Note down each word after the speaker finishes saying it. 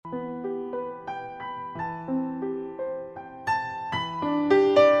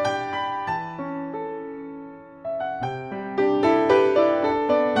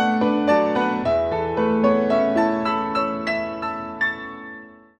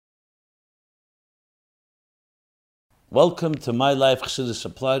Welcome to My Life Chassidus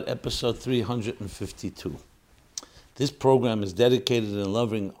Applied, episode 352. This program is dedicated in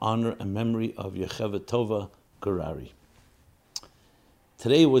loving honor and memory of Yocheved Tova Gurari.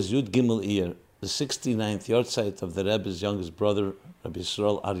 Today was Yud Gimel Iyar, the 69th yahrzeit of the Rebbe's youngest brother, Rabbi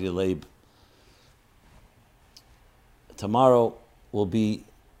Yisrael Aryeh Leib. Tomorrow will be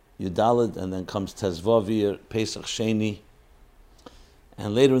Yudalid, and then comes Tezvav Iyar, Pesach Sheni,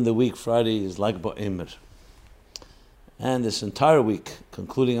 and later in the week, Friday, is Lag BaOmer. And this entire week,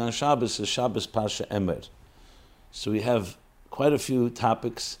 concluding on Shabbos, is Shabbos Parsha Emer. So we have quite a few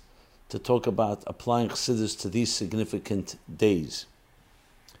topics to talk about applying Chassidus to these significant days.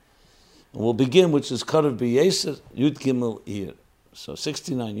 And we'll begin, which is Karev B'Yeser, Yud Gimel Iyar. So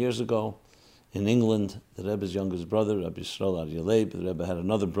 69 years ago, in England, the Rebbe's youngest brother, Rabbi Yisrael Aryeh Leib, the Rebbe had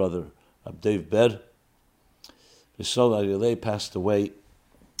another brother, Rabbi Dov Ber. Rabbi Yisrael Aryeh Leib passed away.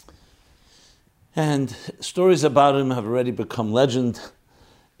 And stories about him have already become legend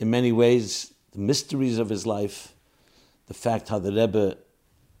in many ways. The mysteries of his life, the fact how the Rebbe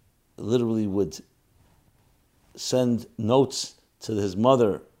literally would send notes to his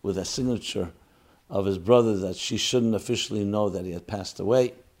mother with a signature of his brother that she shouldn't officially know that he had passed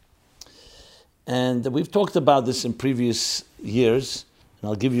away. And we've talked about this in previous years, and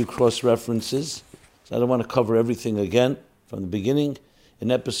I'll give you cross-references. So I don't want to cover everything again from the beginning. In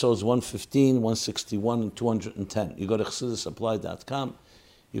episodes 115, 161, and 210. You go to chassidusapply.com,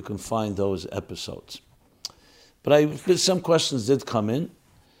 you can find those episodes. But some questions did come in.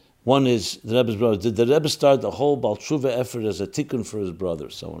 One is, the Rebbe's brother, did the Rebbe start the whole Baal Tshuva effort as a tikkun for his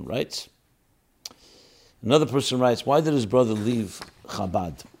brother? Someone writes. Another person writes, why did his brother leave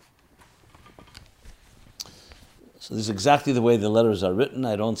Chabad? So this is exactly the way the letters are written.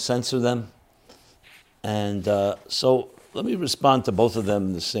 I don't censor them. And so let me respond to both of them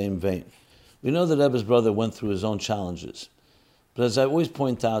in the same vein. We know that Rebbe's brother went through his own challenges. But as I always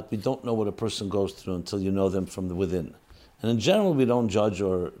point out, we don't know what a person goes through until you know them from within. And in general, we don't judge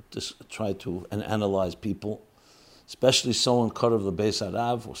or try to analyze people, especially someone cut of the Beis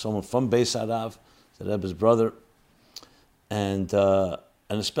Harav, or someone from Beis Harav, the Rebbe's brother. And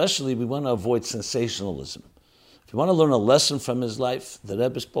especially, we want to avoid sensationalism. If you want to learn a lesson from his life, the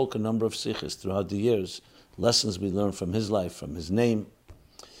Rebbe spoke a number of sikhs throughout the years, lessons we learn from his life, from his name.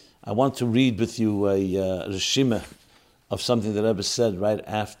 I want to read with you a reshima of something that Rebbe said right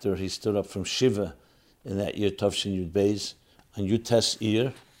after he stood up from Shiva in that year, Tovshin Yud Beis, on Yud Tes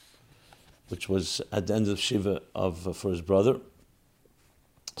Iyar, which was at the end of Shiva for his brother.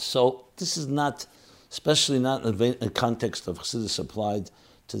 So this is not, especially not in the context of Chassidus Applied,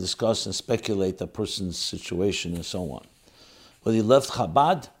 to discuss and speculate a person's situation and so on. Whether he left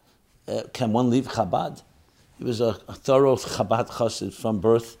Chabad, can one leave Chabad? He was a thorough Chabad chassid from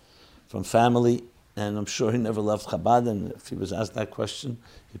birth, from family, and I'm sure he never left Chabad, and if he was asked that question,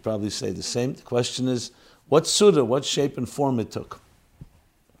 he'd probably say the same. The question is, what surah, what shape and form it took?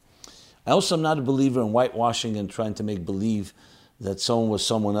 I also am not a believer in whitewashing and trying to make believe that someone was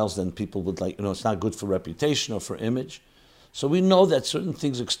someone else, then people would it's not good for reputation or for image. So we know that certain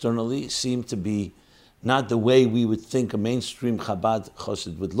things externally seem to be not the way we would think a mainstream Chabad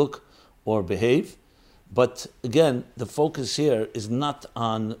chassid would look or behave. But again, the focus here is not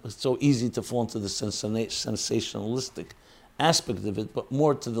on, it's so easy to fall into the sensationalistic aspect of it, but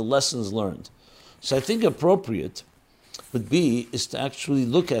more to the lessons learned. So I think appropriate is to actually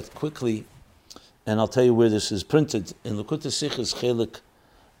look at quickly, and I'll tell you where this is printed, in Likutei Sichos Chelik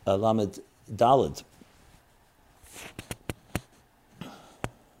Lamed Daled.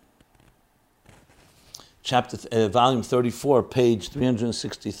 Volume 34, page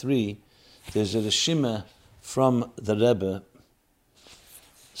 363, there's a reshima from the Rebbe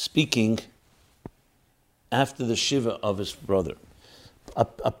speaking after the Shiva of his brother.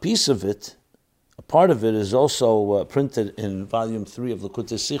 A piece of it, a part of it, is also printed in volume 3 of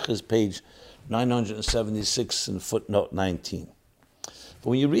Likutei Sichos, page 976 in footnote 19. But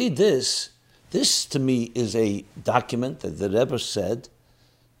when you read this to me is a document that the Rebbe said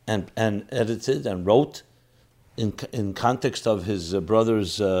and edited and wrote in context of his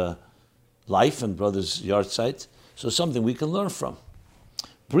brother's life and brother's yahrzeit, so something we can learn from.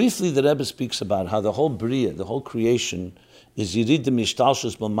 Briefly, the Rebbe speaks about how the whole Bria, the whole creation, is Yirid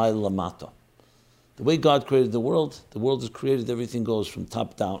Mishtalshus B'mayl Lamata. The way God created the world is created, everything goes from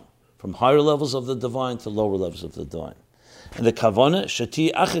top down, from higher levels of the divine to lower levels of the divine. And the Kavana,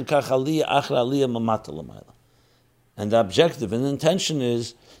 Shati Acher Kach Aliyah Acher Aliyah Mamata Lamayla. And the objective and the intention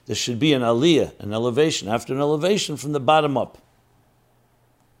is there should be an aliyah, an elevation, after an elevation from the bottom up.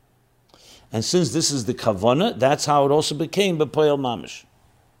 And since this is the kavana, that's how it also became B'Poel Mamish.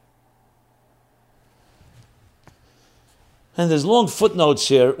 And there's long footnotes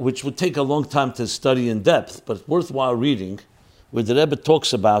here, which would take a long time to study in depth, but worthwhile reading, where the Rebbe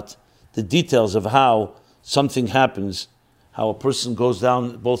talks about the details of how something happens, how a person goes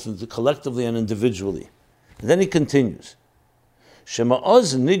down both collectively and individually. And then he continues.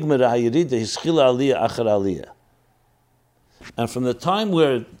 Shema'oz nigmar ha'yirida hischila aliyah achar aliyah. And from the time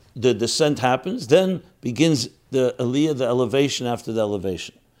where the descent happens, then begins the aliyah, the elevation after the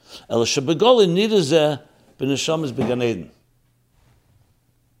elevation. El shebegol nidazeh b'neshamas b'gan Eden.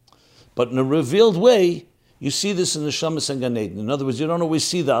 But in a revealed way, you see this in the Neshamas and Gan Eden. In other words, you don't always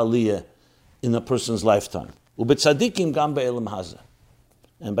see the aliyah in a person's lifetime. U'betzadikim gam be'elam hazeh.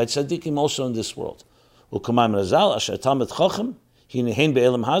 And by tzadikim also in this world. U'kamayim razal asher talmid chacham hine hein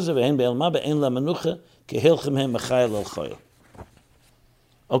be'elam hazeh ve'hen be'elam haba ein la menucha kehelchem hem mechayel el choyel.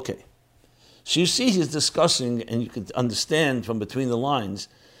 Okay. So you see he's discussing, and you can understand from between the lines,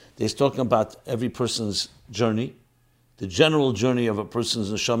 that he's talking about every person's journey, the general journey of a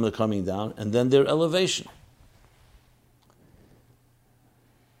person's neshama coming down, and then their elevation.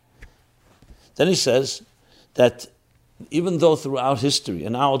 Then he says that even though throughout history,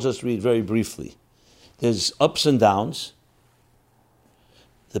 and I'll just read very briefly, there's ups and downs.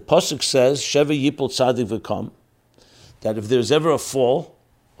 The pasuk says, Sheva yipol tzadik v'kam, that if there's ever a fall,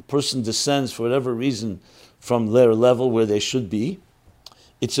 a person descends for whatever reason from their level where they should be,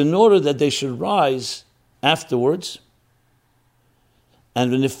 it's in order that they should rise afterwards.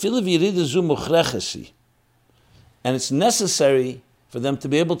 And and it's necessary for them to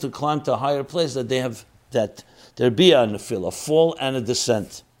be able to climb to a higher place, that they have, that there be a nefil, a fall and a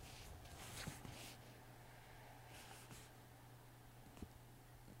descent.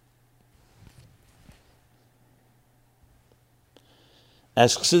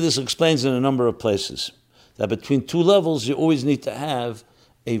 As Chassidus explains in a number of places, that between two levels you always need to have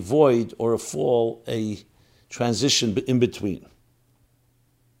a void or a fall, a transition in between.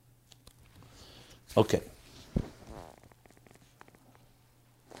 Okay.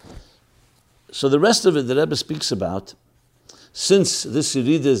 So the rest of it the Rebbe speaks about, since this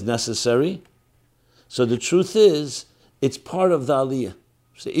Yerida is necessary, so the truth is, it's part of the Aliyah.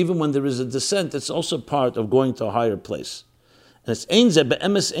 So even when there is a descent, it's also part of going to a higher place. And it's Einze,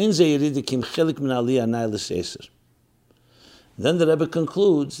 be'emes Einze Yerida kim chelik min Aliyah nailis eser. Then the Rebbe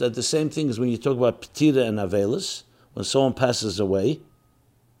concludes that the same thing is when you talk about Petira and Avelis, when someone passes away.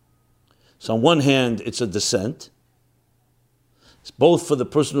 So on one hand, it's a descent. It's both for the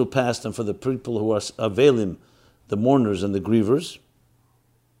person who passed and for the people who are Avelim, the mourners and the grievers.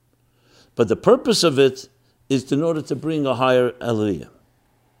 But the purpose of it is in order to bring a higher Aliyah.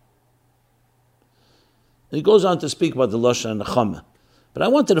 And he goes on to speak about the Lashon and the Nechama. But I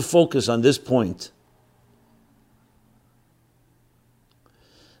wanted to focus on this point,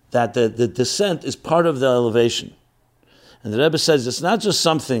 that the descent is part of the elevation. And the Rebbe says it's not just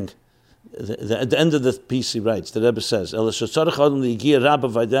something, at the end of the piece he writes, the Rebbe says,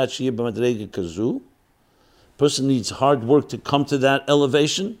 person needs hard work to come to that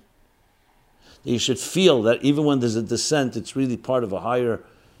elevation. You should feel that even when there's a descent, it's really part of a higher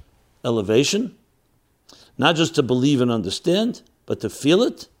elevation. Not just to believe and understand, but to feel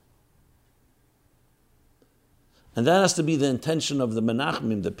it. And that has to be the intention of the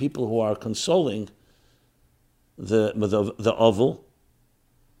Menachmim, the people who are consoling the Oval,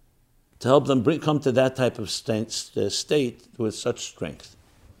 to help them come to that type of state with such strength.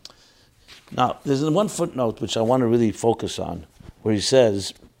 Now, there's one footnote which I want to really focus on, where he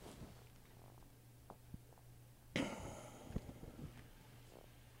says,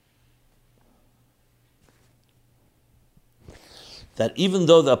 that even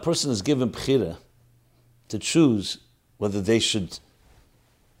though the person is given Bechira to choose whether they should,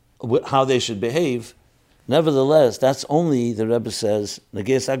 how they should behave, nevertheless, that's only, the Rebbe says, but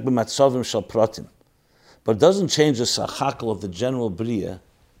it doesn't change the sachakal of the general Bria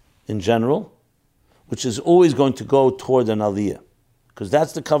in general, which is always going to go toward an Aliyah, because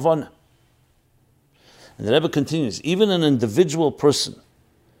that's the Kavanah. And the Rebbe continues, even an individual person,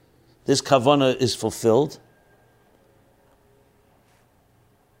 this Kavanah is fulfilled.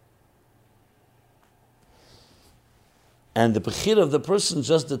 And the Bechira of the person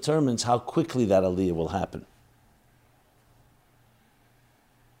just determines how quickly that Aliyah will happen.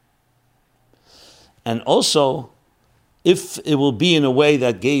 And also, if it will be in a way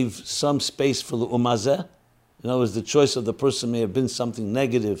that gave some space for L'umazeh, in other words, the choice of the person may have been something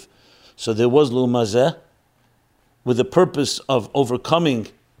negative, so there was L'umazeh, with the purpose of overcoming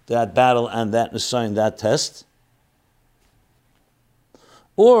that battle and that Nisayan, that test.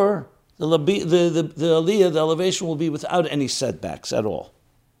 Or the Aliyah, the elevation will be without any setbacks at all.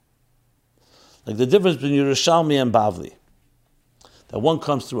 Like the difference between Yerushalmi and Bavli. That one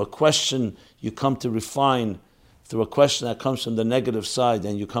comes through a question, you come to refine through a question that comes from the negative side,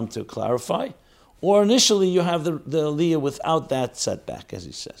 and you come to clarify. Or initially you have the aliyah without that setback, as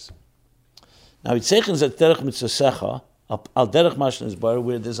he says. Now, Yitzchak's at derech mitzasecha, al derech mashal is bar,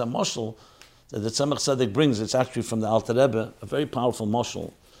 where there's a mashal that the Tzemach Tzedek brings. It's actually from the Alter Rebbe, a very powerful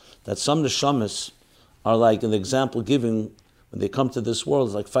mashal, that some neshamas are like an example given when they come to this world,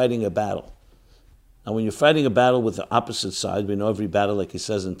 is like fighting a battle. Now, when you're fighting a battle with the opposite side, we know every battle, like he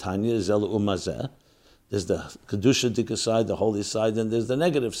says in Tanya, is Elu Umazeh. There's the Kedusha Dika side, the holy side, and there's the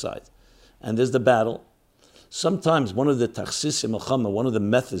negative side. And there's the battle. Sometimes one of the Tachsisim al-Chama, one of the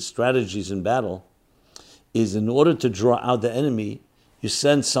methods, strategies in battle, is in order to draw out the enemy, you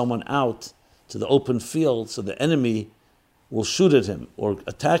send someone out to the open field so the enemy will shoot at him or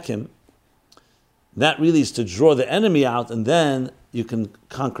attack him. That really is to draw the enemy out, and then you can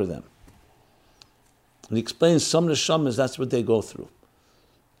conquer them. And he explains some neshamas, that's what they go through.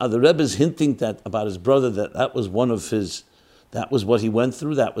 The Rebbe is hinting that about his brother, that was one of his, that was what he went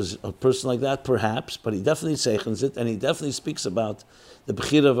through, that was a person like that, perhaps, but he definitely seichens it, and he definitely speaks about the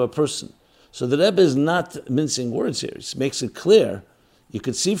bechira of a person. So the Rebbe is not mincing words here. He makes it clear. You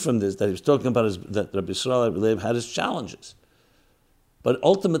could see from this that he was talking about that Rabbi Yisrael Leib had his challenges. But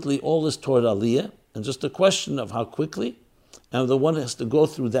ultimately, all is toward aliyah, and just a question of how quickly, and the one has to go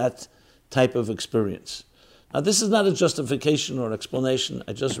through that type of experience. Now, this is not a justification or an explanation.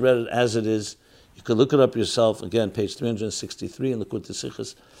 I just read it as it is. You could look it up yourself. Again, page 363 in Likutei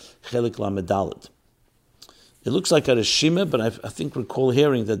Sichos, Chelik Lamed Daled. It looks like a Reshima, but I think recall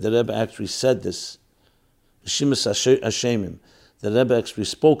hearing that the Rebbe actually said this. Reshimas Hashemim. The Rebbe actually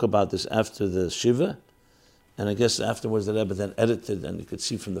spoke about this after the Shiva, and I guess afterwards the Rebbe then edited, and you could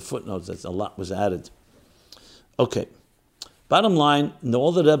see from the footnotes that a lot was added. Okay. Bottom line, in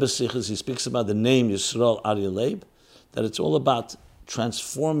all the Rebbe Sichos, he speaks about the name Yisrael Aryeh Leib, that it's all about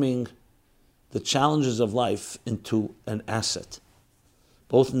transforming the challenges of life into an asset.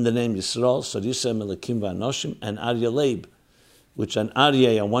 Both in the name Yisrael, Sarisa Melakim V'Anoshim, and Aryeh Leib, which an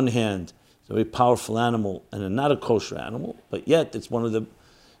Aryeh on one hand is a very powerful animal and not a kosher animal, but yet it's one of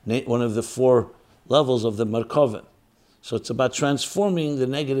the four levels of the Merkava. So it's about transforming the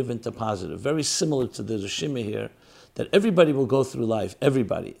negative into positive. Very similar to the Reshima here, that everybody will go through life,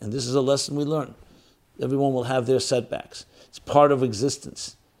 everybody. And this is a lesson we learn. Everyone will have their setbacks. It's part of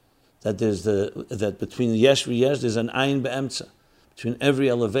existence. That between the yesh v'yesh, there's an ayin be'emtza. Between every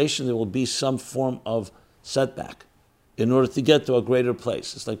elevation, there will be some form of setback in order to get to a greater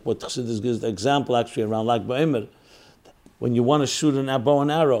place. It's like what Chassidus gives the example actually around Lag BaOmer. When you want to shoot a bow and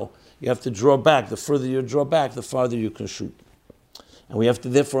arrow, you have to draw back. The further you draw back, the farther you can shoot. And we have to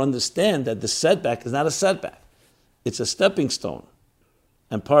therefore understand that the setback is not a setback. It's a stepping stone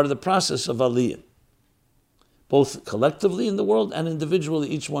and part of the process of aliyah, both collectively in the world and individually,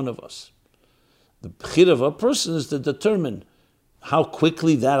 each one of us. The bechira of a person is to determine how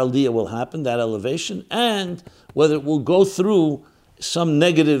quickly that aliyah will happen, that elevation, and whether it will go through some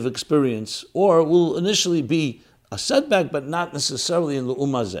negative experience or it will initially be a setback, but not necessarily in the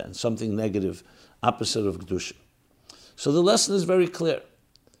umazeh, something negative, opposite of kedusha. So the lesson is very clear.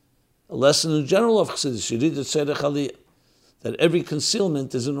 A lesson in general of Chassidus, Yeridat Tzedek Aliyah, that every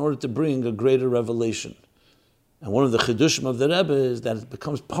concealment is in order to bring a greater revelation. And one of the chidushim of the Rebbe is that it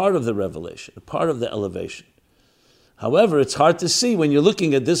becomes part of the revelation, part of the elevation. However, it's hard to see. When you're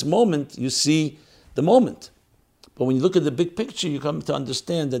looking at this moment, you see the moment. But when you look at the big picture, you come to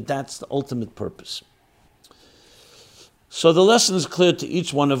understand that that's the ultimate purpose. So the lesson is clear to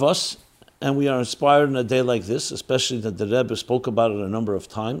each one of us, and we are inspired in a day like this, especially that the Rebbe spoke about it a number of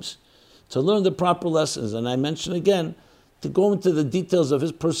times, to learn the proper lessons. And I mention again, to go into the details of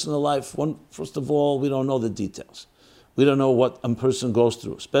his personal life. First of all, we don't know the details. We don't know what a person goes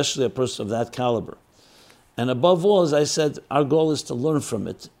through, especially a person of that caliber. And above all, as I said, our goal is to learn from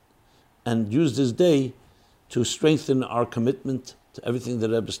it and use this day to strengthen our commitment to everything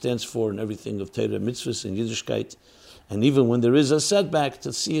that Rebbe stands for and everything of Torah, mitzvahs, and Yiddishkeit. And even when there is a setback,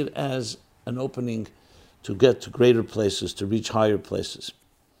 to see it as an opening to get to greater places, to reach higher places.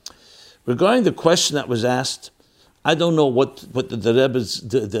 Regarding the question that was asked, I don't know what the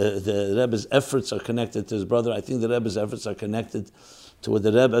Rebbe's efforts are connected to his brother. I think the Rebbe's efforts are connected to what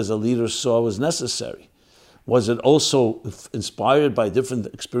the Rebbe as a leader saw was necessary. Was it also inspired by different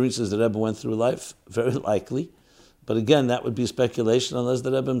experiences the Rebbe went through life? Very likely. But again, that would be speculation unless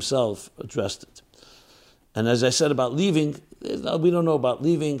the Rebbe himself addressed it. And as I said about leaving, we don't know about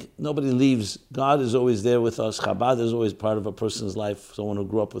leaving. Nobody leaves. God is always there with us. Chabad is always part of a person's life, someone who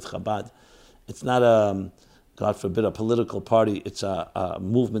grew up with Chabad. It's not God forbid, a political party. It's a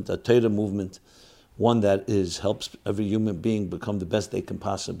movement, a Torah movement, one that helps every human being become the best they can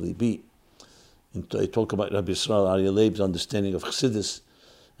possibly be. And they talk about Rabbi Yisrael Aryeh Leib's understanding of Chassidus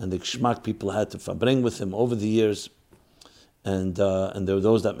and the Geschmack people had to bring with him over the years. And there were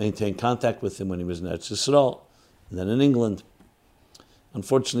those that maintained contact with him when he was in Eretz Yisrael and then in England.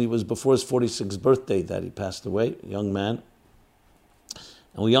 Unfortunately, it was before his 46th birthday that he passed away, a young man.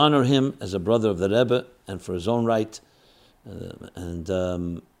 And we honor him as a brother of the Rebbe and for his own right.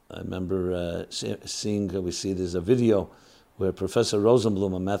 I remember seeing, we see there's a video where Professor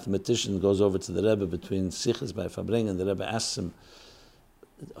Rosenblum, a mathematician, goes over to the Rebbe between Sichos by Fabring, and the Rebbe asks him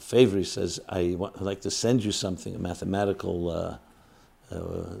a favor. He says, I'd like to send you something, a mathematical,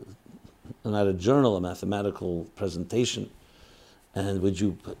 not a journal, a mathematical presentation. And would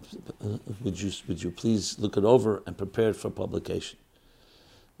you please look it over and prepare it for publication?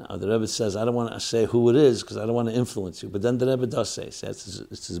 Now the Rebbe says, I don't want to say who it is because I don't want to influence you. But then the Rebbe does say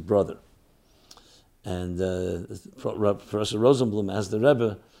it's his brother. And Professor Rosenblum asked the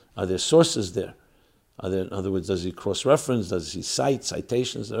Rebbe, are there sources there? In other words, does he cross-reference? Does he cite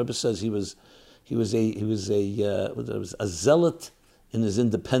citations? The Rebbe says he was a zealot in his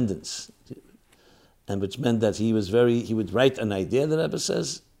independence, and which meant that he would write an idea, the Rebbe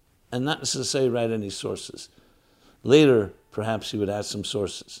says, and not necessarily write any sources. Later, perhaps he would add some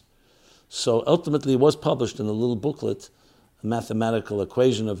sources. So ultimately, it was published in a little booklet, a mathematical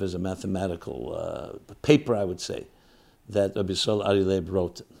equation of his, a mathematical paper, I would say, that Rabbi Yisrael Aryeh Leib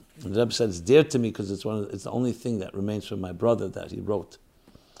wrote. And the Rebbe said, it's dear to me because it's the only thing that remains from my brother that he wrote.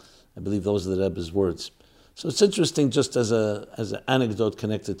 I believe those are the Rebbe's words. So it's interesting just as an anecdote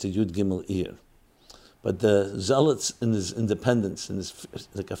connected to Yud Gimel Iyar. But the zealots in his independence, and his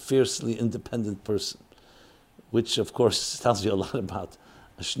like a fiercely independent person, which of course tells you a lot about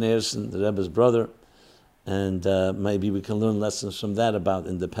Schneerson, the Rebbe's brother, and maybe we can learn lessons from that about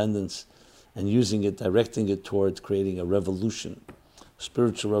independence and using it, directing it towards creating a revolution, a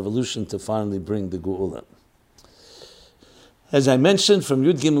spiritual revolution to finally bring the Geula. As I mentioned, from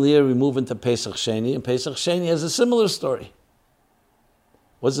Yud Gimel Iyar we move into Pesach Sheni, and Pesach Sheni has a similar story.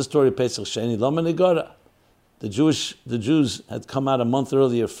 What's the story of Pesach Sheni? Lama Negara. The Jews had come out a month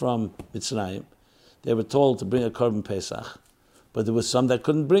earlier from Mitzrayim. They were told to bring a Korban Pesach, but there was some that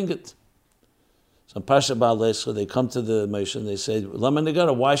couldn't bring it. So in Parsha Ba'al Leischa, they come to the Moshe and they say, Lama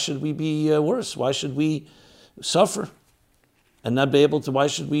Negara, why should we be worse? Why should we suffer and not be able to? Why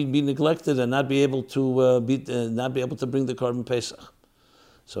should we be neglected and not be able to bring the Korban Pesach?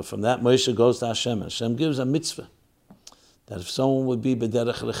 So from that, Moshe goes to Hashem, and Hashem gives a mitzvah that if someone would be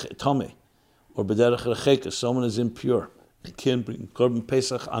b'derech tomei or b'derech recheka, someone is impure, he can't bring Korban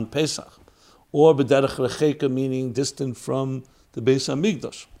Pesach on Pesach, or b'derech recheka, meaning distant from the Beis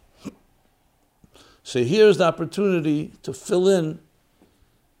Hamikdash. So here's the opportunity to fill in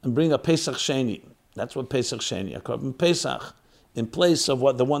and bring a Pesach Sheni. That's what Pesach Sheni, a Korban Pesach, in place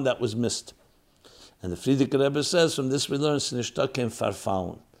of the one that was missed. And the Frierdiker Rebbe says, from this we learn, Sinishtakem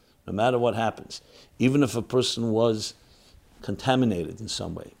farfaun. No matter what happens, even if a person was contaminated in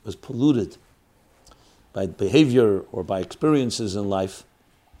some way, was polluted by behavior or by experiences in life,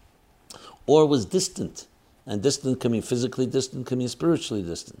 or was distant, and distant can mean physically distant, can mean spiritually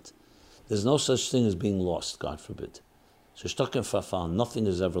distant. There's no such thing as being lost, God forbid. So shtakem farfaun, nothing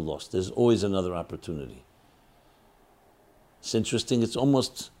is ever lost. There's always another opportunity. It's interesting, it's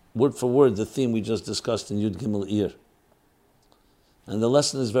almost word for word the theme we just discussed in Yud Gimel Iyar. And the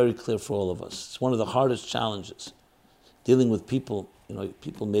lesson is very clear for all of us. It's one of the hardest challenges. Dealing with people,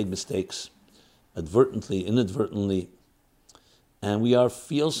 people made mistakes, advertently, inadvertently, and we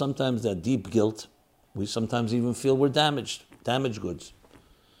feel sometimes that deep guilt. We sometimes even feel we're damaged goods.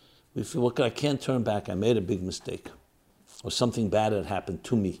 We feel, I can't turn back, I made a big mistake, or something bad had happened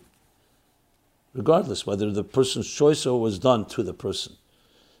to me. Regardless whether the person's choice or was done to the person.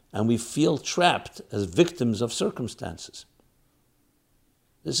 And we feel trapped as victims of circumstances.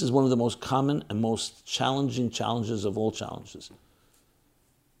 This is one of the most common and most challenging challenges of all challenges.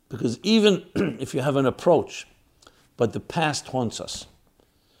 Because even if you have an approach, but the past haunts us,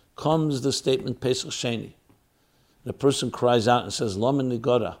 comes the statement Pesach Sheni. The person cries out and says, Lama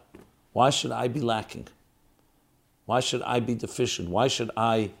Negara, why should I be lacking? Why should I be deficient? Why should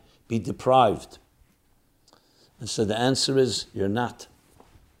I be deprived? And so the answer is, you're not.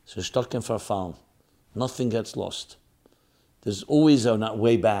 So shtakem farfaun. Nothing gets lost. There's always a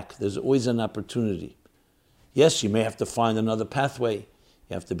way back. There's always an opportunity. Yes, you may have to find another pathway.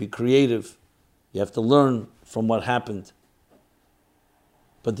 You have to be creative. You have to learn from what happened.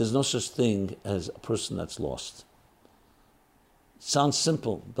 But there's no such thing as a person that's lost. It sounds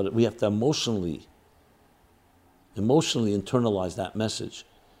simple, but we have to emotionally internalize that message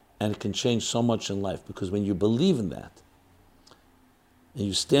and it can change so much in life, because when you believe in that, and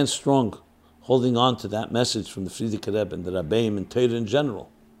you stand strong, holding on to that message from the Frierdiker Rebbe and the Rabbeim and Torah in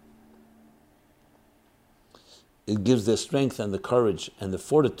general, it gives the strength and the courage and the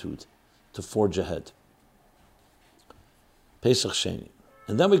fortitude to forge ahead. Pesach Sheni.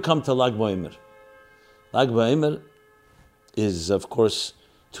 And then we come to Lag BaOmer. Lag BaOmer is, of course,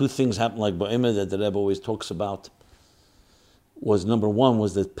 two things happen like BaOmer that the Rebbe always talks about. Was number one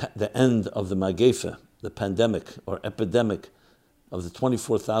was the end of the Magefa, the pandemic or epidemic of the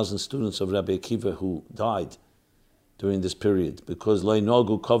 24,000 students of Rabbi Akiva who died during this period because Lo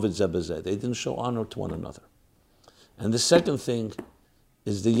Nogu Kovid Zeh B'Zeh. They didn't show honor to one another. And the second thing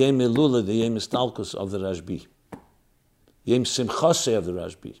is the Yom Elula, the Yom Istalkus of the Rashbi. Yom Simchase of the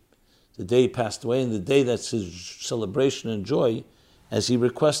Rashbi. The day he passed away and the day that's his celebration and joy, as he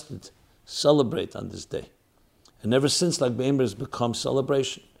requested, celebrate on this day. And ever since, Lag BaOmer has become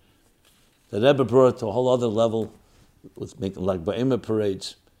celebration. The Rebbe brought it to a whole other level with making Lag BaOmer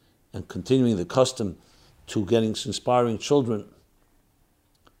parades and continuing the custom to getting inspiring children.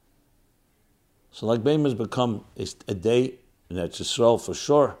 So Lag BaOmer has become a day in Eretz Yisrael for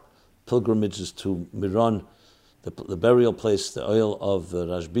sure, pilgrimages to Miron, the burial place, the oil of the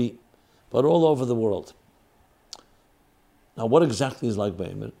Rashbi, but all over the world. Now, what exactly is Lag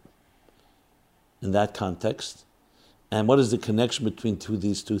BaOmer in that context? And what is the connection between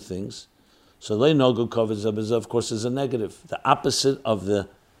these two things? So, Lo Nogu Kovid Zeh B'Zeh, of course, is a negative, the opposite of the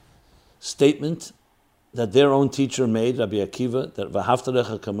statement that their own teacher made, Rabbi Akiva, that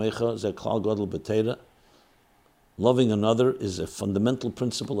V'haftarecha kamecha zeh klal gadol b'Torah. Loving another is a fundamental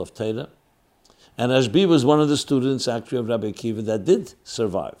principle of Torah. And Rashbi was one of the students, actually, of Rabbi Akiva that did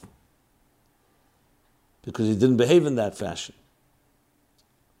survive, because he didn't behave in that fashion.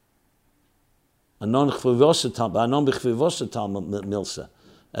 Anon b'chvivosatal milsa,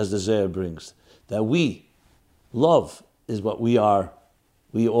 as the Zohar brings, that love is what we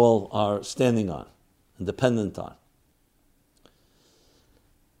all are standing on and dependent on.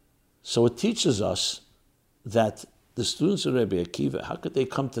 So it teaches us that the students of Rabbi Akiva, how could they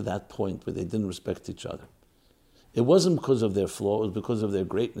come to that point where they didn't respect each other? It wasn't because of their flaw, it was because of their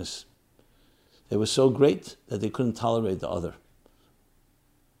greatness. They were so great that they couldn't tolerate the other.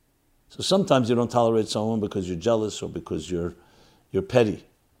 So sometimes you don't tolerate someone because you're jealous or because you're petty.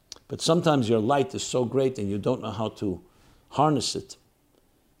 But sometimes your light is so great and you don't know how to harness it,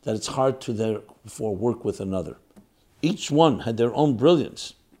 that it's hard to therefore work with another. Each one had their own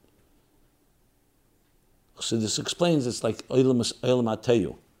brilliance. So this explains it's like Olam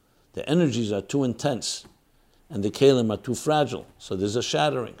Ateyu. The energies are too intense and the Kelim are too fragile. So there's a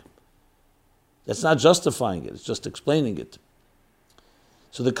shattering. That's not justifying it, it's just explaining it.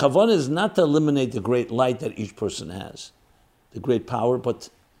 So the kavanah is not to eliminate the great light that each person has, the great power, but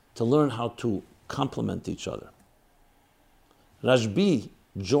to learn how to complement each other. Rashbi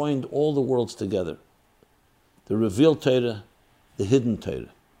joined all the worlds together, the revealed Torah, the hidden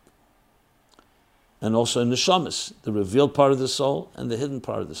Torah, and also in the Neshamas, the revealed part of the soul and the hidden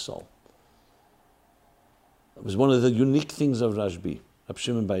part of the soul. It was one of the unique things of Rashbi, Rab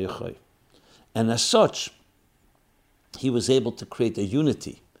Shimon Bar Yochai. And as such, he was able to create a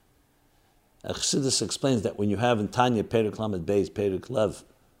unity. Chassidus explains that when you have in Tanya, Perek Lamed Beis, Perek Lev,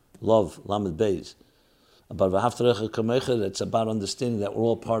 Love, Lamed Beis, about V'haftarecha kamecha, it's about understanding that we're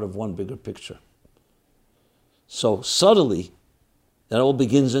all part of one bigger picture. So subtly, that all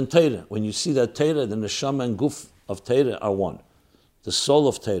begins in Torah. When you see that Torah, the neshama and guf of Torah are one. The soul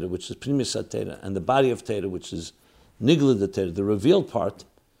of Torah, which is Primis Torah, and the body of Torah, which is Nigla the Torah, the revealed part.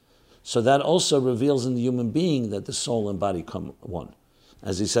 So that also reveals in the human being that the soul and body come one.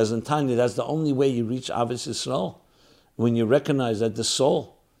 As he says in Tanya, that's the only way you reach Avos Yisrael. When you recognize that the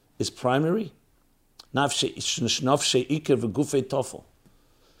soul is primary. When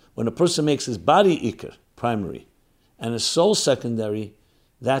a person makes his body ikr, primary, and his soul secondary,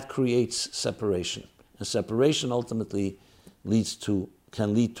 that creates separation. And separation ultimately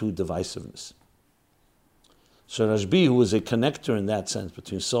can lead to divisiveness. So Rashbi, who was a connector in that sense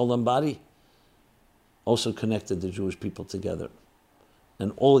between soul and body, also connected the Jewish people together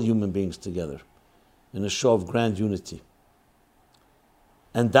and all human beings together in a show of grand unity.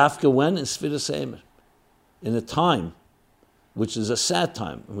 And Dafka when in Sfiras Eimer, in a time which is a sad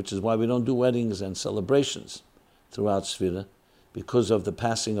time, which is why we don't do weddings and celebrations throughout Sfira, because of the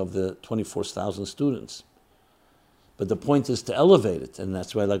passing of the 24,000 students. But the point is to elevate it, and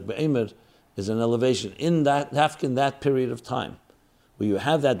that's why Lag BaOmer is an elevation in that period of time, where you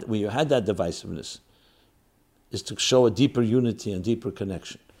had that divisiveness, is to show a deeper unity and deeper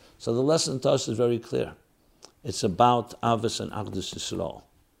connection. So the lesson to us is very clear. It's about Avos and Achdus Yisrael.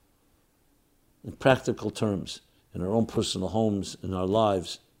 in practical terms, in our own personal homes, in our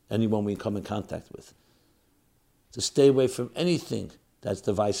lives, anyone we come in contact with. To stay away from anything that's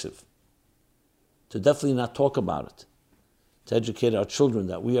divisive. To definitely not talk about it. To educate our children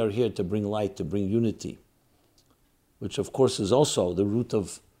that we are here to bring light, to bring unity, which of course is also the root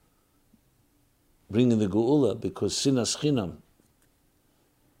of bringing the Geula, because sinas chinam,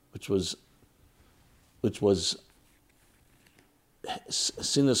 which was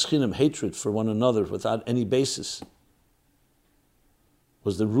sinas chinam, hatred for one another without any basis,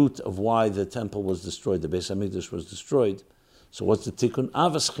 was the root of why the temple was destroyed, the Beis HaMikdash was destroyed. So what's the tikkun?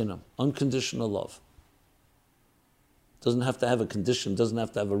 Avas chinam, unconditional love. Doesn't have to have a condition, doesn't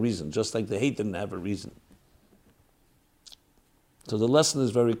have to have a reason, just like the hate didn't have a reason. So the lesson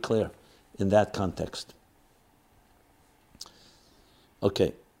is very clear in that context.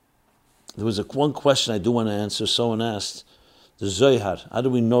 Okay. There was one question I do want to answer. Someone asked, the Zohar, how do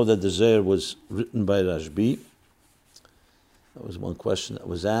we know that the Zohar was written by Rashbi? That was one question that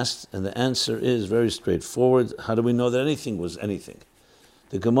was asked, and the answer is very straightforward. How do we know that anything was anything?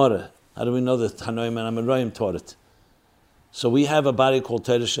 The Gemara, how do we know that Tanoim and Amoraim taught it? So we have a body called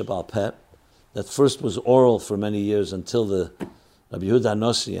Torah Sheba'al Peh that first was oral for many years until the Rabbi Yehuda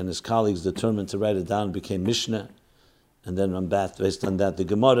HaNasi and his colleagues determined to write it down, it became Mishnah, and then based on that, the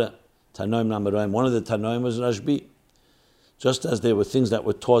Gemara, Tanoim and Amoraim. One of the Tanoim was Rashbi. Just as there were things that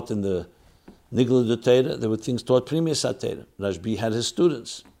were taught in the Nigla de Torah, there were things taught Primis HaTorah. Rashbi had his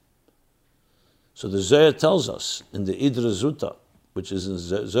students. So the Zohar tells us in the Idra Zuta, which is in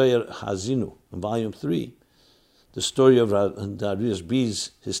Zohar Hazinu, in volume 3, the story of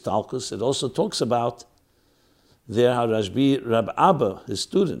Rashbi's Histalkus. It also talks about there how Rashbi, Rab Abba, his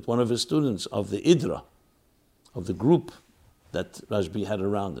student, one of his students of the Idra, of the group that Rashbi had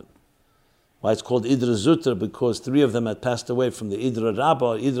around him. Why it's called Idra Zutra? Because 3 of them had passed away from the Idra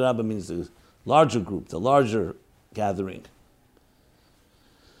Rabba. Idra Rabba means the larger group, the larger gathering,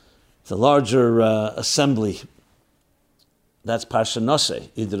 the larger assembly. That's Parsha Noseh,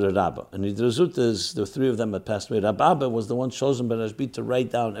 Idra Rabba. And Idra Zuta is, the 3 of them had passed away. Rab Abba was the one chosen by Rashbi to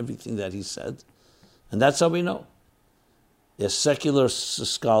write down everything that he said. And that's how we know. Yes, secular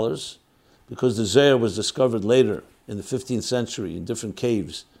scholars, because the Zohar was discovered later in the 15th century in different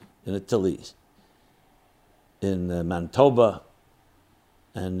caves in Italy, in Manitoba,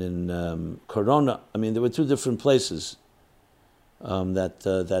 and in Corona. I mean, there were 2 different places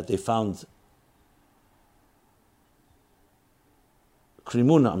that they found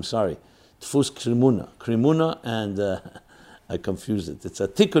Krimuna, Tfus Krimuna, and I confused it. It's a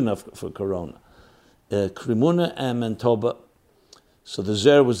tikkun for Corona. Krimuna and Manitoba. So the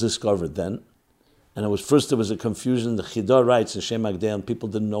Zohar was discovered then, and there was a confusion. The Chidor writes in Shem Agdei, and people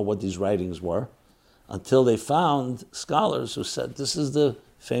didn't know what these writings were, until they found scholars who said this is the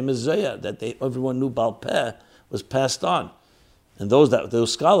famous Zohar that everyone knew Baal Peh was passed on, and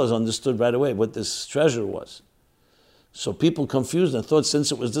those scholars understood right away what this treasure was. So people confused and thought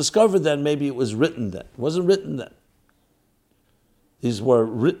since it was discovered then, maybe it was written then. It wasn't written then. These were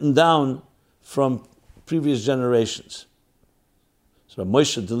written down from previous generations. So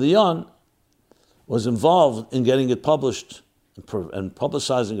Moshe de Leon was involved in getting it published and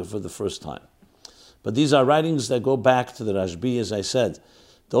publicizing it for the first time. But these are writings that go back to the Rashbi, as I said.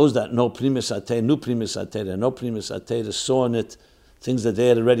 Those that know Primis HaTorah, knew Primis HaTorah, know Primis HaTorah, saw in it things that they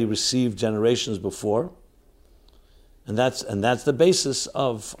had already received generations before. And that's the basis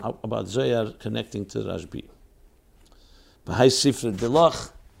of about Zohar connecting to Rashbi. B'hai Sifra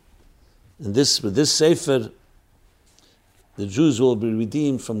Dilach, with this Sefer, the Jews will be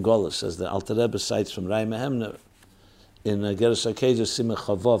redeemed from Golus, as the Alter Rebbe cites from Rai Mehemner in Geras HaKedah Simach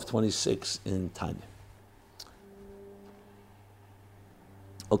Chavav 26 in Tanya.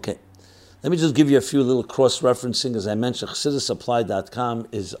 Okay, let me just give you a few little cross-referencing. As I mentioned, ChassidusSupply.com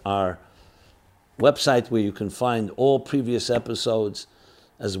is our website where you can find all previous episodes,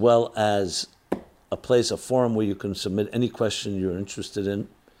 as well as a forum where you can submit any question you're interested in.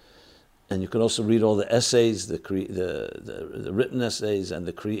 And you can also read all the essays, the written essays, and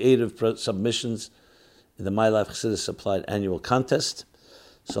the creative submissions in the My Life Chassidus Applied annual contest.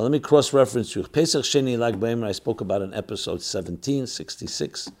 So let me cross-reference you. Pesach Sheni Lag B'Omer, I spoke about in episode 17,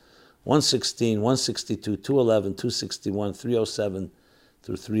 66, 116, 162, 211, 261, 307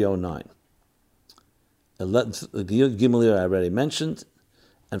 through 309. The Gimel I already mentioned.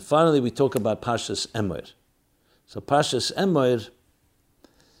 And finally, we talk about Parshas Emor. So Parshas Emor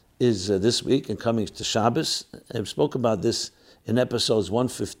is this week and coming to Shabbos. I spoke about this in episodes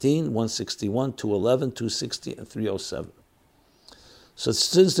 115, 161, 211, 260, and 307. So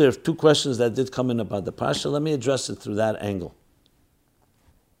since there are 2 questions that did come in about the Parsha, let me address it through that angle.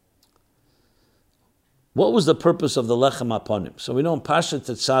 What was the purpose of the Lechem Aponim? So we know in Parshat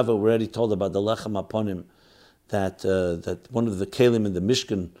Tetzaveh we already told about the Lechem Aponim that one of the kelim in the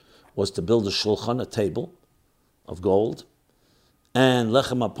Mishkan was to build a shulchan, a table of gold, and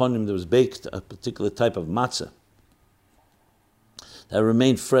Lechem Aponim, there was baked a particular type of matzah that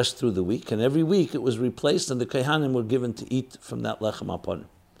remained fresh through the week, and every week it was replaced, and the Kehanim were given to eat from that Lechem Aponim.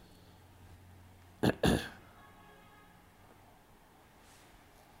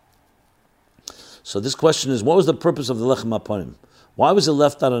 So this question is, what was the purpose of the Lechem Aponim? Why was it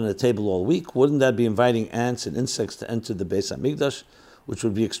left out on the table all week? Wouldn't that be inviting ants and insects to enter the Beis HaMikdash, which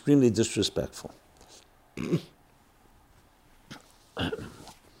would be extremely disrespectful?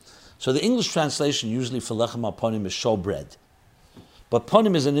 So the English translation usually for Lechem Aponim is showbread. But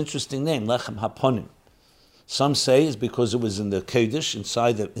Ponim is an interesting name, Lechem HaPonim. Some say it's because it was in the Kodesh,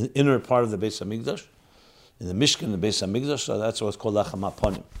 inside the inner part of the Beis HaMikdash, in the Mishkan, the Beis HaMikdash, so that's why it's called Lechem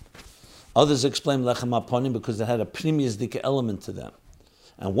HaPonim. Others explain Lechem HaPonim because it had a Pnimius Dika element to them.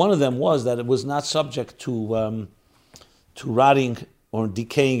 And one of them was that it was not subject to rotting or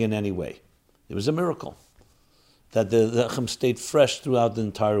decaying in any way. It was a miracle that the Lechem stayed fresh throughout the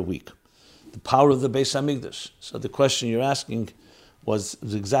entire week. The power of the Beis HaMikdash. So the question you're asking was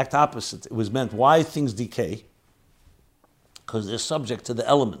the exact opposite. It was meant, why things decay? Because they're subject to the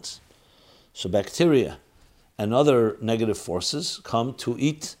elements. So bacteria and other negative forces come to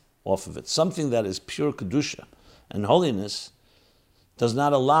eat off of it. Something that is pure Kedusha and holiness does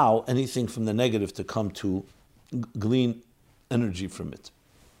not allow anything from the negative to come to glean energy from it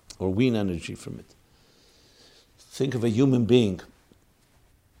or wean energy from it. Think of a human being.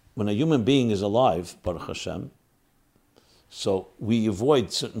 When a human being is alive, Baruch Hashem, so we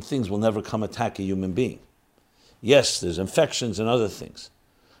avoid certain things will never come attack a human being. Yes, there's infections and other things.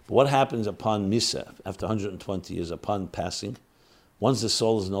 But what happens upon Misa, after 120 years, upon passing? Once the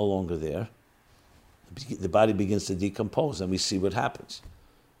soul is no longer there, the body begins to decompose, and we see what happens,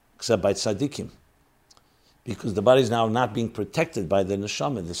 except by tzaddikim. Because the body is now not being protected by the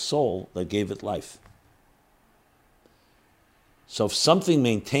neshama, the soul that gave it life. So if something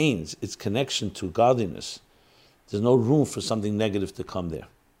maintains its connection to godliness, there's no room for something negative to come there.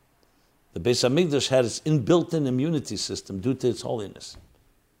 The Beis HaMikdash had its inbuilt-in immunity system due to its holiness.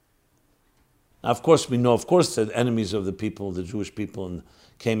 Now, of course, we know, that enemies of the people, the Jewish people, and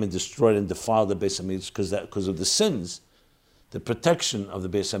came and destroyed and defiled the Beis HaMikdash because of the sins. The protection of the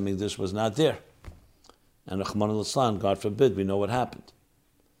Beis HaMikdash was not there. And Rahman al-Islam, God forbid, we know what happened.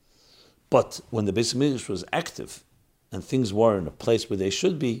 But when the Beis HaMikdash was active and things were in a place where they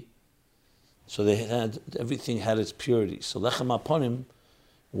should be, so everything had its purity. So Lechem HaPonim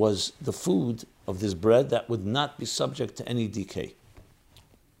was the food of this bread that would not be subject to any decay.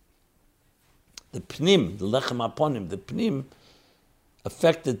 The Pnim, the Lechem HaPonim, the Pnim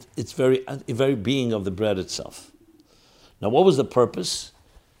affected its very being of the bread itself. Now, what was the purpose?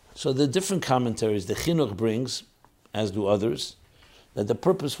 So the different commentaries, the Chinuch brings, as do others, that the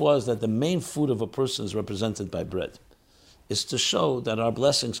purpose was that the main food of a person is represented by bread, is to show that our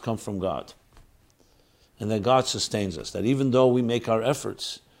blessings come from God, and that God sustains us, that even though we make our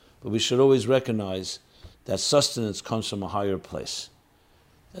efforts, but we should always recognize that sustenance comes from a higher place.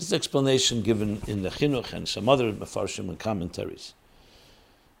 That's the explanation given in the Chinuch and some other Mefarshim and commentaries.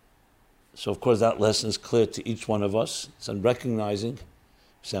 So, of course, that lesson is clear to each one of us. It's on recognizing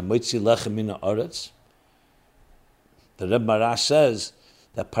the Reb Marash says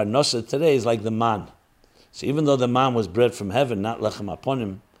that Parnasa today is like the man. So even though the man was bread from heaven, not Lechem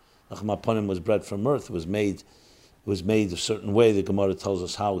HaPonim, Lechem HaPonim was bread from earth. It was made a certain way. The Gemara tells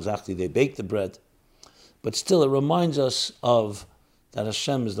us how exactly they baked the bread. But still, it reminds us of that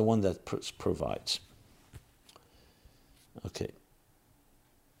Hashem is the one that provides. Okay.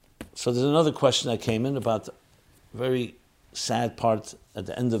 So there's another question that came in about a very sad part at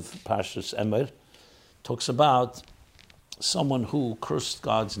the end of Parshas Emor. Talks about someone who cursed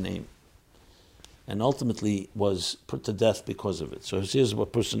God's name and ultimately was put to death because of it. So here's what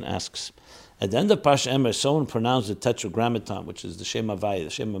a person asks. At the end of Parshas Emor, someone pronounced the Tetragrammaton, which is the Shem Havaya, the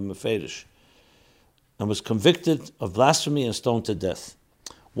Shem Meferish, and was convicted of blasphemy and stoned to death.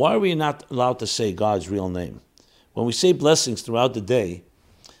 Why are we not allowed to say God's real name? When we say blessings throughout the day,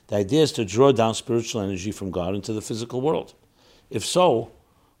 the idea is to draw down spiritual energy from God into the physical world. If so,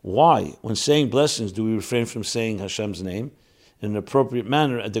 why, when saying blessings, do we refrain from saying Hashem's name in an appropriate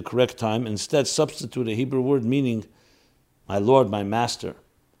manner at the correct time, and instead substitute a Hebrew word meaning my Lord, my Master?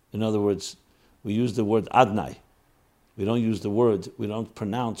 In other words, we use the word Adnai. We don't use the word, we don't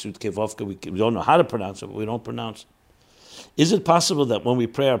pronounce Yud Kei Vav Kei. We don't know how to pronounce it, but we don't pronounce it. Is it possible that when we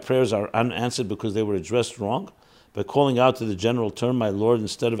pray, our prayers are unanswered because they were addressed wrong, by calling out to the general term, my Lord,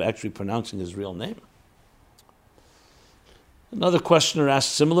 instead of actually pronouncing his real name? Another questioner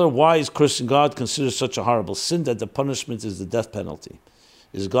asked similar, why is cursing God considered such a horrible sin that the punishment is the death penalty?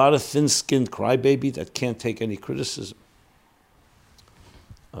 Is God a thin-skinned crybaby that can't take any criticism?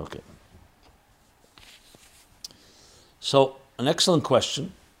 Okay. So, an excellent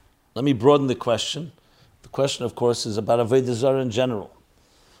question. Let me broaden the question. The question, of course, is about Avodah Zarah in general.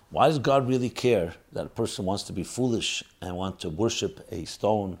 Why does God really care that a person wants to be foolish and want to worship a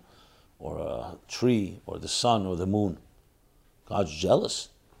stone or a tree or the sun or the moon? God's jealous.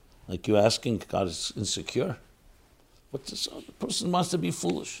 Like you're asking, God is insecure. What's this? The person wants to be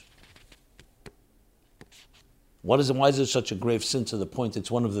foolish. Why is it such a grave sin to the point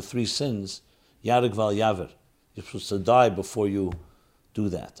it's one of the three sins? Yarek val yaver. You're supposed to die before you do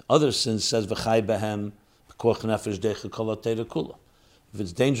that. Other sins says v'chai behem b'koach nefesh decha kol ha'teira kula. If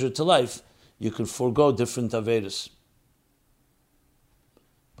it's danger to life, you can forego different avedas.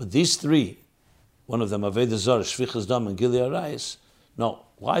 But these three, one of them Avodah Zarah, Shvichas Dam, and Gilui Arayis, no.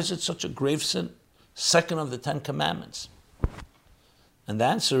 Why is it such a grave sin? Second of the 10 Commandments. And the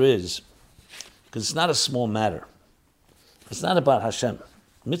answer is, because it's not a small matter. It's not about Hashem.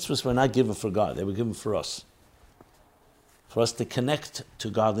 Mitzvahs were not given for God, they were given for us. For us to connect to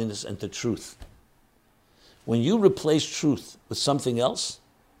godliness and to truth. When you replace truth with something else,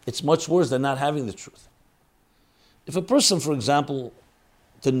 it's much worse than not having the truth. If a person, for example,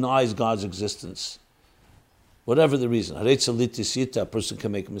 denies God's existence, whatever the reason, a person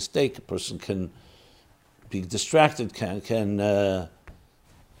can make a mistake, a person can be distracted, can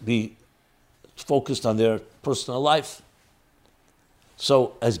be focused on their personal life.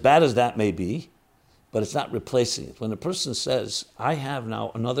 So, as bad as that may be, but it's not replacing it. When a person says, I have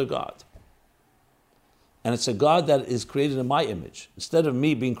now another God, and it's a God that is created in my image, instead of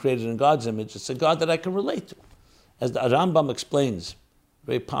me being created in God's image, it's a God that I can relate to. As the Rambam explains, a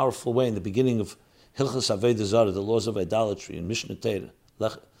very powerful way in the beginning of Hilchas Avodah Zarah, the laws of idolatry, in Mishnah Torah,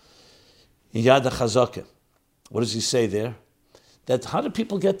 in Yad HaChazakah. What does he say there? That how did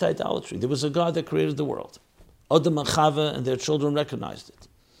people get to idolatry? There was a God that created the world. Adam and Chava and their children recognized it.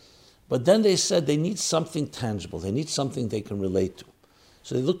 But then they said they need something tangible. They need something they can relate to.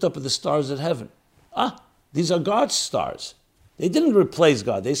 So they looked up at the stars of heaven. These are God's stars. They didn't replace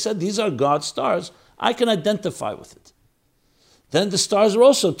God. They said, these are God's stars. I can identify with it. Then the stars are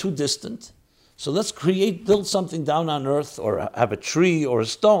also too distant. So let's build something down on earth, or have a tree or a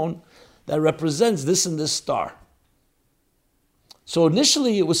stone that represents this and this star. So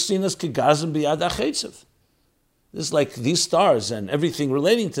initially it was seen as Kegazim B'yad HaChetzev. This is like these stars and everything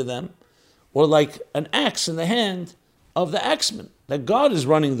relating to them, or like an axe in the hand of the axeman. That God is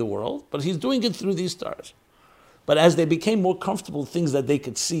running the world, but he's doing it through these stars. But as they became more comfortable, things that they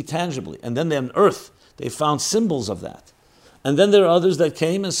could see tangibly, and then on earth, they found symbols of that. And then there are others that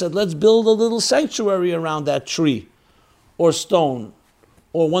came and said, let's build a little sanctuary around that tree, or stone,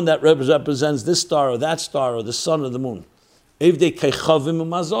 or one that represents this star, or that star, or the sun, or the moon. Evdei kechavim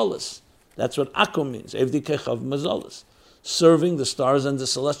u'mazolis. That's what Akum means. Evdei kechavim u'mazolis. Serving the stars and the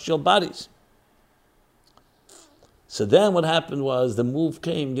celestial bodies. So then what happened was, the move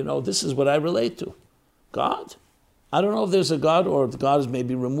came, this is what I relate to. God. I don't know if there's a God, or if God is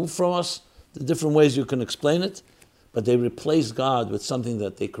maybe removed from us. The different ways you can explain it. But they replaced God with something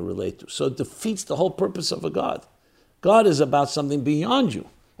that they could relate to. So it defeats the whole purpose of a God. God is about something beyond you.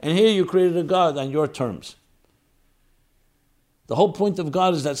 And here you created a God on your terms. The whole point of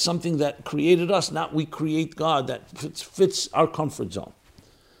God is that something that created us, not we create God, that fits our comfort zone.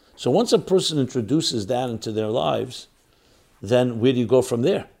 So once a person introduces that into their lives, then where do you go from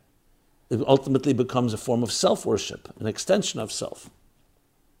there? It ultimately becomes a form of self-worship, an extension of self.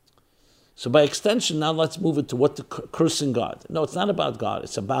 So by extension, now let's move it to what the cursing God. No, it's not about God.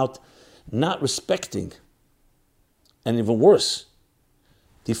 It's about not respecting, and even worse,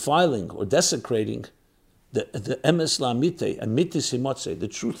 defiling or desecrating the emes la'amite, amitis himotze, the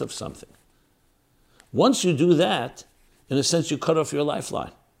truth of something. Once you do that, in a sense, you cut off your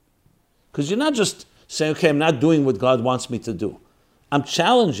lifeline. Because you're not just saying, okay, I'm not doing what God wants me to do. I'm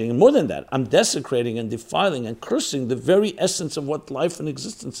challenging, and more than that, I'm desecrating and defiling and cursing the very essence of what life and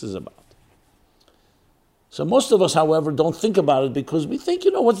existence is about. So most of us, however, don't think about it because we think,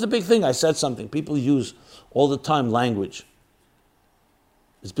 what's the big thing? I said something. People use all the time language.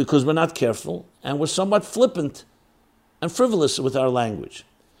 It's because we're not careful and we're somewhat flippant and frivolous with our language.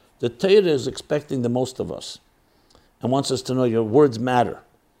 The Torah is expecting the most of us and wants us to know your words matter.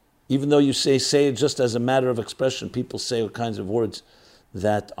 Even though you say it just as a matter of expression, people say all kinds of words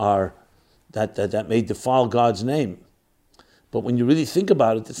that may defile God's name. But when you really think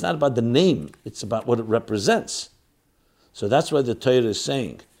about it, it's not about the name, it's about what it represents. So that's why the Torah is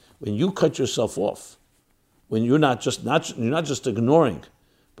saying, when you cut yourself off, when you're not just ignoring,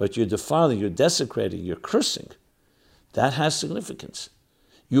 but you're defiling, you're desecrating, you're cursing, that has significance.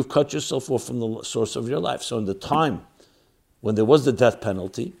 You've cut yourself off from the source of your life. So in the time when there was the death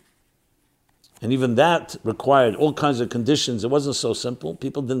penalty, and even that required all kinds of conditions, it wasn't so simple.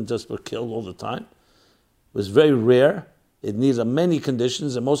 People didn't just were killed all the time. It was very rare. It needed many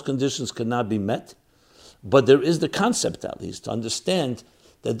conditions, and most conditions could not be met. But there is the concept, at least, to understand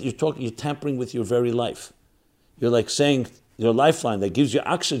that you're tampering with your very life. You're like saying your lifeline that gives you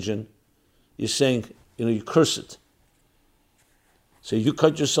oxygen, you're saying, you curse it. So you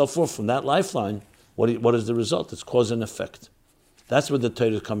cut yourself off from that lifeline, what is the result? It's cause and effect. That's what the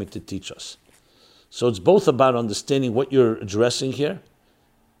Torah is coming to teach us. So it's both about understanding what you're addressing here,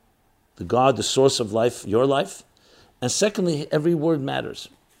 the God, the source of life, your life, and secondly, every word matters.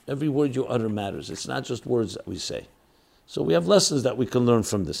 Every word you utter matters. It's not just words that we say. So we have lessons that we can learn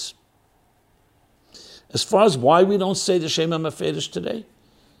from this. As far as why we don't say the Shema Mefedish today,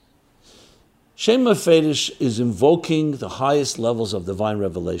 Shema Mefedish is invoking the highest levels of divine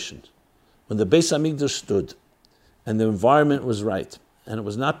revelation. When the Beis Hamikdash stood, and the environment was right, and it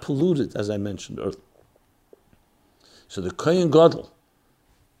was not polluted, as I mentioned earlier. So the Kohen Gadol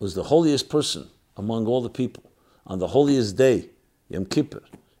was the holiest person among all the people. On the holiest day, Yom Kippur,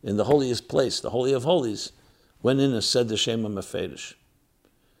 in the holiest place, the Holy of Holies, went in and said the Shema Mefedish.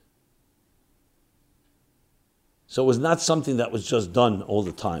 So it was not something that was just done all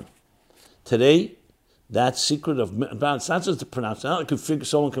the time. Today, that secret of, it's not just to pronounce, it's not like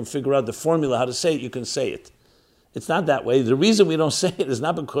someone can figure out the formula how to say it, you can say it. It's not that way. The reason we don't say it is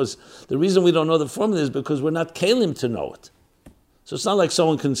not because, the reason we don't know the formula is because we're not kalim to know it. So it's not like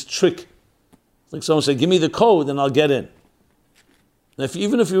someone can trick. It's like someone say, give me the code and I'll get in. And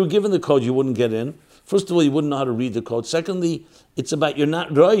even if you were given the code, you wouldn't get in. First of all, you wouldn't know how to read the code. Secondly, it's about you're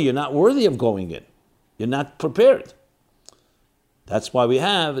not worthy of going in. You're not prepared. That's why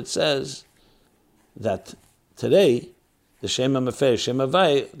it says that today, the Shema Mefedish, Shema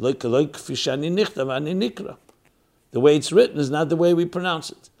Vai, the way it's written is not the way we pronounce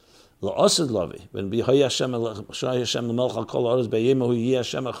it.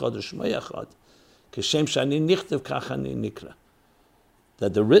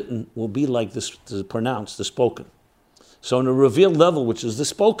 That the written will be like this, the pronounced, the spoken. So on a revealed level, which is the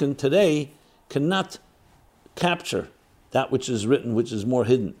spoken, today cannot capture that which is written, which is more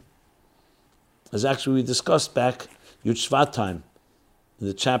hidden. As actually we discussed back Yud Shvat time, in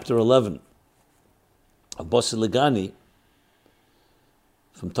the chapter 11 of Bossi Legani,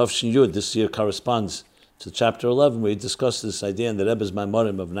 from Tafshin Yud, this year corresponds to chapter 11, where he discussed this idea in the Rebbe's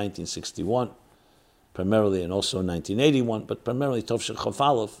Maimorim of 1961, primarily, and also in 1981, but primarily Tafshin Chaf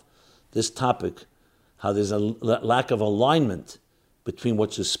Aleph, this topic, how there's a lack of alignment between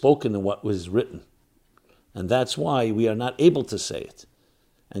what is spoken and what was written. And that's why we are not able to say it.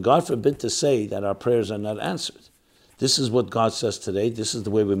 And God forbid to say that our prayers are not answered. This is what God says today. This is the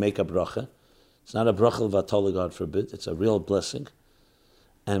way we make a bracha. It's not a bracha l'vatola, God forbid. It's a real blessing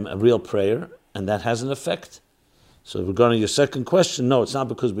and a real prayer, and that has an effect. So regarding your second question, no, it's not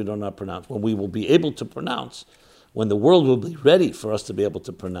because we do not pronounce. When we will be able to pronounce, when the world will be ready for us to be able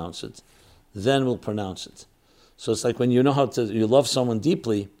to pronounce it, then we'll pronounce it. So it's like when you love someone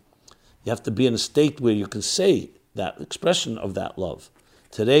deeply, you have to be in a state where you can say that expression of that love.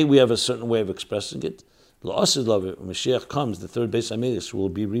 Today we have a certain way of expressing it. La'asid love it. When Mashiach comes, the third Beis Hamikdash will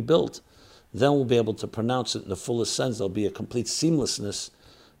be rebuilt. Then we'll be able to pronounce it in the fullest sense. There'll be a complete seamlessness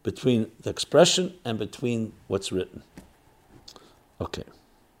between the expression and between what's written. Okay.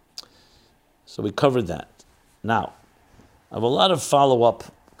 So we covered that. Now, I have a lot of follow-up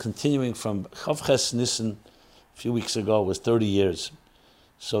continuing from Chav Ches Nisan a few weeks ago. It was 30 years.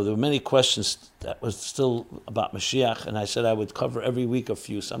 So there were many questions that was still about Mashiach, and I said I would cover every week a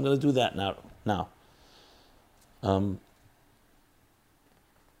few. So I'm going to do that now.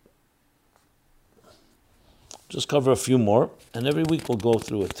 Just cover a few more, and every week we'll go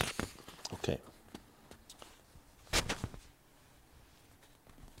through it. Okay.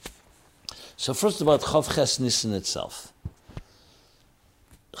 So first about Chav Ches Nisan itself.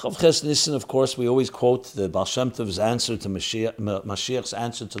 Chav Ches Nisan, of course, we always quote the Baal Shem Tov's answer to Mashiach's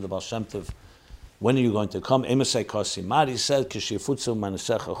answer to the Baal Shem Tov. When are you going to come? Emasei Kosi Mari said, Kishifutzu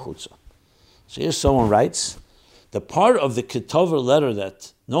Manasecha Chutza. So here someone writes, the part of the Ketover letter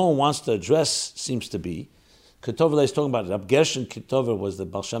that no one wants to address seems to be, Ketover that he's talking about, Rab Gershon Ketover was the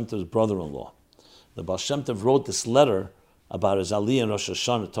Baal Shem Tov's brother-in-law. The Baal Shem Tov wrote this letter about his Aliyah in Rosh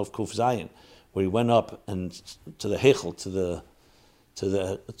Hashanah, Tov Kuf Zayin, where he went up and to the Heichel, to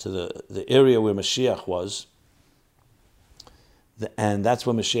the area where Mashiach was. And that's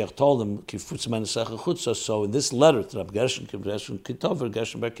when Mashiach told him, "Kifutz meinesecha chutza." So in this letter to Rab Gershon Kitover,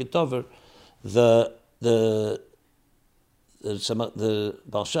 Gershon ber Kitover, the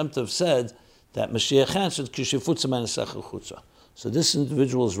Baal Shem Tov said that Mashiach answered, "Kishifutz meinesecha chutza." So this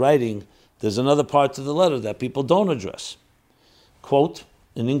individual is writing. There's another part to the letter that people don't address. Quote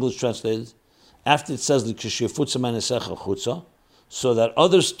in English translated, after it says "Kishifutz meinesecha chutza," so that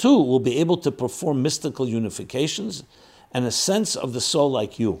others too will be able to perform mystical unifications and a sense of the soul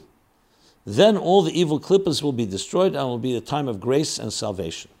like you. Then all the evil klippas will be destroyed and will be a time of grace and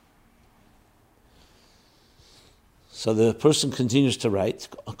salvation. So the person continues to write,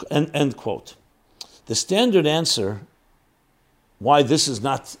 end quote. The standard answer why this is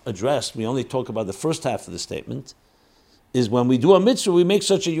not addressed, we only talk about the first half of the statement, is when we do a mitzvah, we make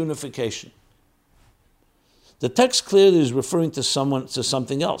such a unification. The text clearly is referring to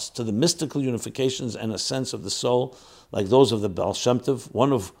something else, to the mystical unifications and a sense of the soul, like those of the Baal Shem Tov,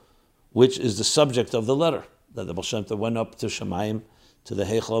 one of which is the subject of the letter, that the Baal Shem Tov went up to Shemayim, to the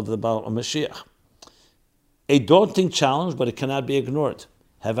Heichel of the Baal Mashiach. A daunting challenge, but it cannot be ignored.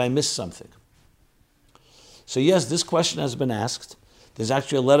 Have I missed something? So yes, this question has been asked. There's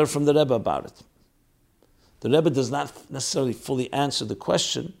actually a letter from the Rebbe about it. The Rebbe does not necessarily fully answer the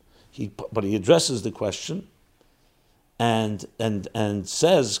question, but he addresses the question and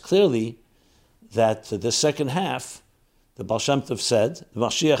says clearly that the second half, the Baal Shem Tov said, the Baal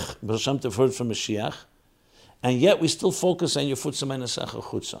Shem Tov heard from Mashiach, and yet we still focus on Yefutza meinesecha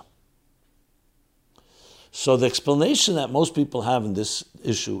chutza. So the explanation that most people have in this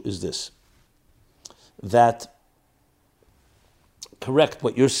issue is this, that correct,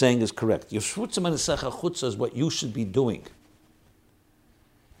 what you're saying is correct. Yefutza meinesecha chutza is what you should be doing.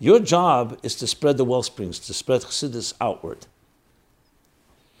 Your job is to spread the wellsprings, to spread Chassidus outward.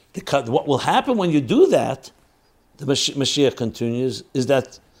 What will happen when you do that, the Mashiach continues, is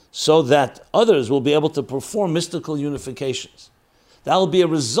that so that others will be able to perform mystical unifications. That will be a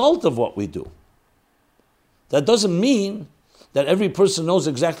result of what we do. That doesn't mean that every person knows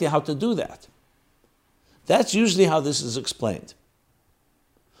exactly how to do that. That's usually how this is explained.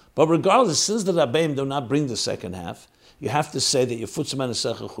 But regardless, since the Rabbeim do not bring the second half, you have to say that Yefutza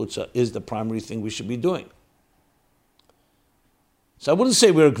meinesecha chutza is the primary thing we should be doing. So I wouldn't say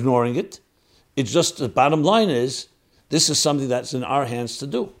we're ignoring it. It's just the bottom line is, this is something that's in our hands to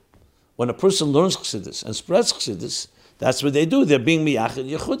do. When a person learns Chassidus and spreads Chassidus, that's what they do. They're being miyachid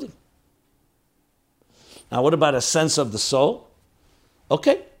yechudim. Now what about a sense of the soul?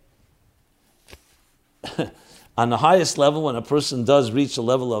 Okay. On the highest level, when a person does reach a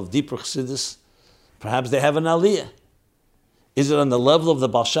level of deeper Chassidus, perhaps they have an aliyah. Is it on the level of the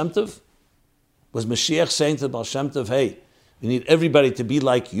Baal Shem Tov? Was Mashiach saying to the Baal Shem Tov, hey, we need everybody to be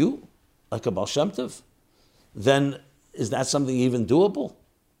like you, like a Baal Shem Tov? Then is that something even doable?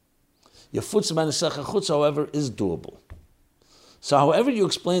 Yefutza meinesecha chutza, however, is doable. So however you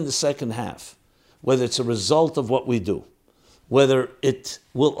explain the second half, whether it's a result of what we do, whether it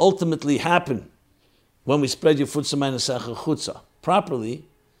will ultimately happen when we spread Yefutza meinesecha chutza properly,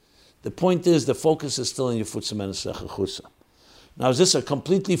 the point is the focus is still in Yefutza meinesecha chutza. Now, is this a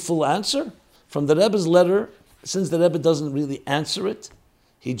completely full answer? From the Rebbe's letter, since the Rebbe doesn't really answer it,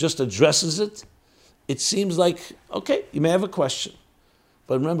 he just addresses it, it seems like, okay, you may have a question.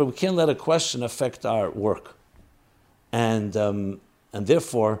 But remember, we can't let a question affect our work. And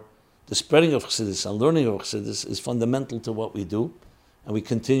therefore, the spreading of Chassidus and learning of Chassidus is fundamental to what we do, and we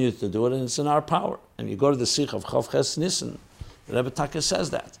continue to do it, and it's in our power. And you go to the Sikh of Chav Ches Nissen, the Rebbe Taka says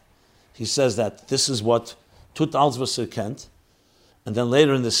that. He says that this is what Tut Alzvasir Kent, and then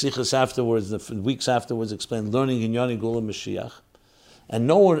later in the Sikhs afterwards, the weeks afterwards, explained learning in Yoni Gula Mashiach. And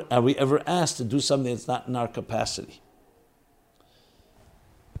nowhere are we ever asked to do something that's not in our capacity.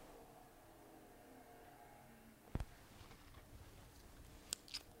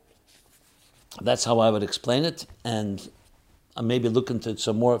 That's how I would explain it, and I maybe look into it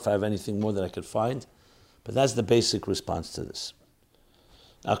some more if I have anything more that I could find. But that's the basic response to this.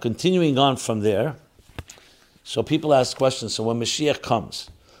 Now, continuing on from there, so people ask questions, so when Mashiach comes,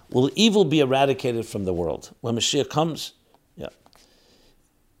 will evil be eradicated from the world? When Mashiach comes, yeah.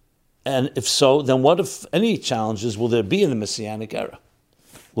 And if so, then what if any challenges will there be in the Messianic era?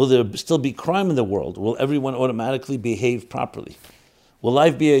 Will there still be crime in the world? Will everyone automatically behave properly? Will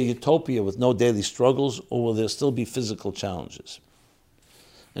life be a utopia with no daily struggles, or will there still be physical challenges?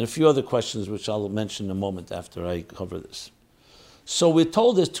 And a few other questions which I'll mention in a moment after I cover this. So we're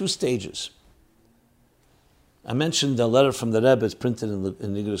told there's two stages. I mentioned the letter from the Rebbe, it's printed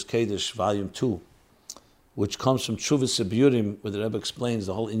in Igros Kodesh, volume 2, which comes from Tshuvas Biurim, where the Rebbe explains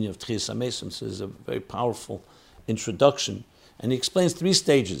the whole inyan of Tchias HaMesim. So it's a very powerful introduction. And he explains 3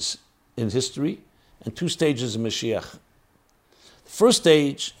 stages in history and 2 stages in Mashiach. The first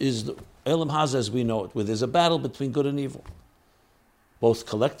stage is the Olam Hazeh as we know it, where there's a battle between good and evil, both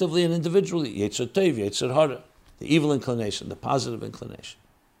collectively and individually, Yetzer Tov, Yetzer Hara, the evil inclination, the positive inclination.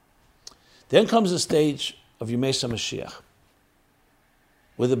 Then comes the stage of Yemei Mashiach,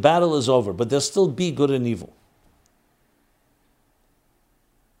 where the battle is over, but there'll still be good and evil.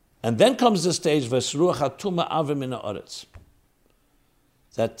 And then comes the stage V'esruach hatuma avim min ha'aretz,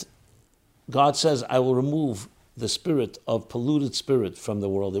 that God says, I will remove the spirit of polluted spirit from the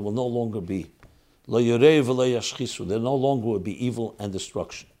world. It will no longer be. Lo yorei v'lo yashchisu. There no longer will be evil and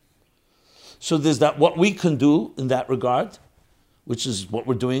destruction. So there's that what we can do in that regard, which is what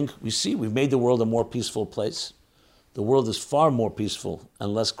we're doing. We see we've made the world a more peaceful place. The world is far more peaceful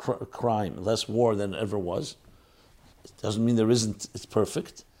and less crime, less war than it ever was. It doesn't mean it's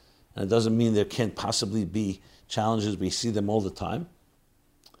perfect. And it doesn't mean there can't possibly be challenges. We see them all the time.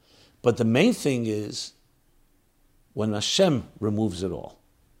 But the main thing is when Hashem removes it all.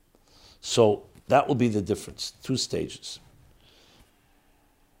 So that will be the difference, 2 stages.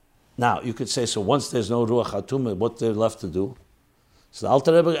 Now, you could say, so once there's no Ruach HaTumah, what they're left to do? So the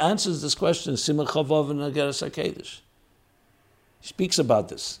Alter Rebbe answers this question, Simon Chavav and Ageres HaKedesh. He speaks about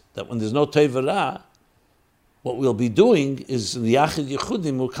this, that when there's no Tevera, what we'll be doing is in the Yachid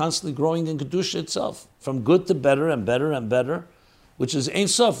Yechudim, we're constantly growing in Kedusha itself, from good to better and better and better, which is Ein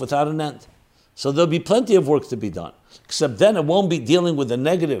Sof, without an end. So there'll be plenty of work to be done. Except then it won't be dealing with the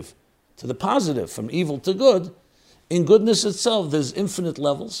negative to the positive, from evil to good. In goodness itself, there's infinite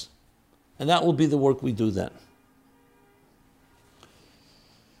levels, and that will be the work we do then.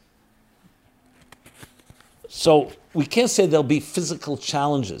 So we can't say there'll be physical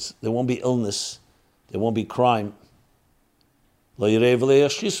challenges. There won't be illness. There won't be crime. There'll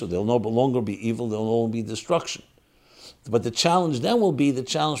no longer be evil. There'll no longer be destruction. But the challenge then will be the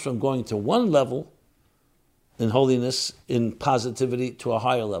challenge from going to one level in holiness, in positivity, to a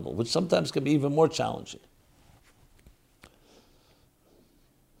higher level, which sometimes can be even more challenging.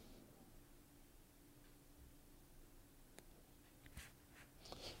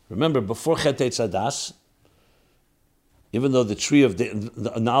 Remember, before Chet Eitz Hadas, even though the tree of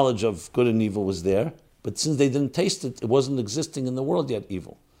the knowledge of good and evil was there, but since they didn't taste it, it wasn't existing in the world yet,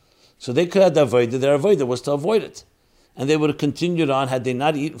 evil. So they could have avoided. Their avodah was to avoid it. And they would have continued on, had they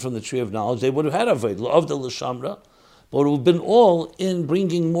not eaten from the tree of knowledge, they would have had avodah, of the l'shamra, but it would have been all in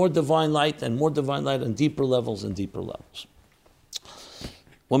bringing more divine light on deeper levels and deeper levels.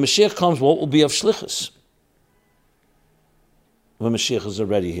 When Mashiach comes, what will be of shlichus? When Mashiach is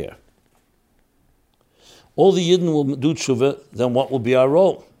already here. All the Yidden will do tshuva, then what will be our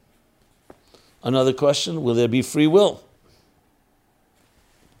role? Another question, will there be free will?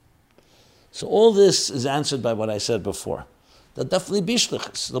 So all this is answered by what I said before. There'll definitely be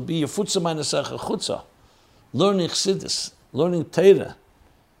shlichus. There'll be yefutza ma'nesecha chutza. Learning chassidus, learning Torah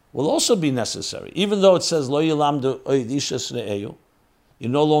will also be necessary. Even though it says, Lo yilamdu oid ishas re'eyu, you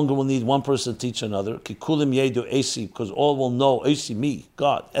no longer will need one person to teach another. Ki kulim yedu esi, because all will know esi, me,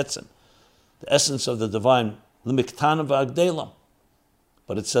 God, etzem, the essence of the divine, l'miktan v'agdelam.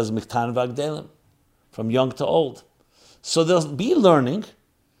 But it says miktan v'agdelam, from young to old. So there'll be learning.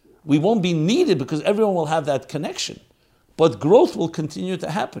 We won't be needed because everyone will have that connection. But growth will continue to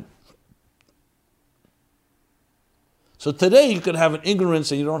happen. So today you could have an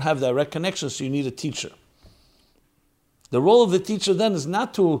ignorance and you don't have direct connection, so you need a teacher. The role of the teacher then is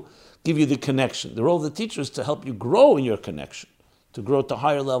not to give you the connection. The role of the teacher is to help you grow in your connection, to grow to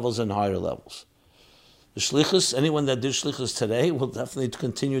higher levels and higher levels. The shlichus, anyone that did shlichus today will definitely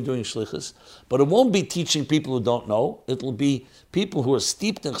continue doing shlichus, but it won't be teaching people who don't know. It will be people who are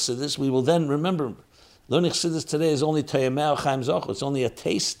steeped in chassidus. We will then remember, learning chassidus today is only tayameh chaim zoch. It's only a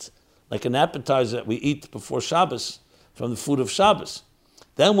taste, like an appetizer that we eat before Shabbos, from the food of Shabbos.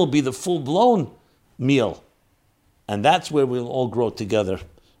 Then will be the full-blown meal, and that's where we'll all grow together,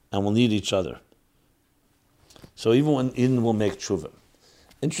 and we'll need each other. So even when Eden will make tshuva.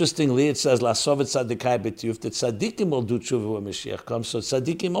 Interestingly, it says, Lasovet tzadikai b'tiyuf, that tzadikim will do tshuva when Mashiach comes, so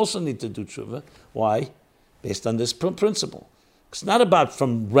tzadikim also need to do tshuva. Why? Based on this principle. It's not about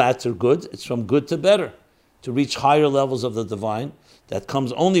from bad to good, it's from good to better, to reach higher levels of the divine. That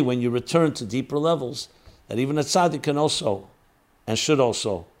comes only when you return to deeper levels, that even a tzaddik can also, and should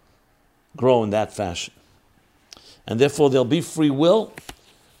also, grow in that fashion. And therefore there'll be free will.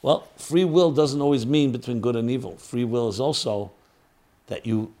 Well, free will doesn't always mean between good and evil. Free will is also that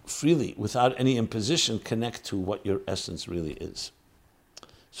you freely, without any imposition, connect to what your essence really is.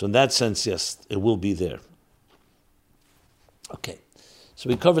 So in that sense, yes, it will be there. Okay, so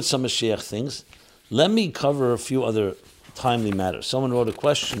we covered some Mashiach things. Let me cover a few other timely matter. Someone wrote a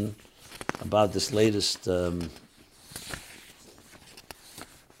question about this latest, the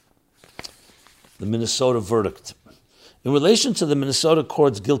Minnesota verdict. In relation to the Minnesota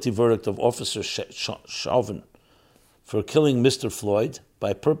court's guilty verdict of Officer Chauvin for killing Mr. Floyd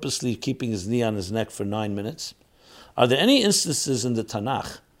by purposely keeping his knee on his neck for 9 minutes, are there any instances in the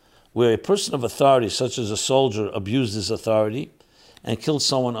Tanakh where a person of authority, such as a soldier, abused his authority and killed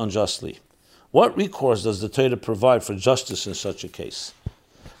someone unjustly? What recourse does the Torah provide for justice in such a case?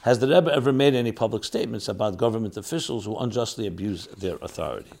 Has the Rebbe ever made any public statements about government officials who unjustly abuse their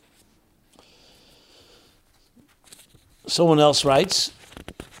authority? Someone else writes,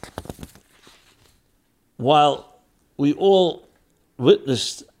 while we all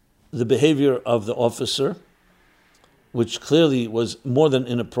witnessed the behavior of the officer, which clearly was more than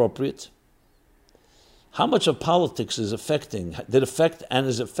inappropriate, how much of politics did affect and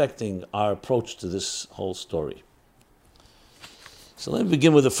is affecting our approach to this whole story? So let me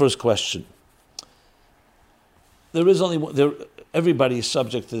begin with the first question. Everybody is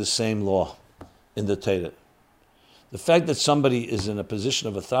subject to the same law in the Torah. The fact that somebody is in a position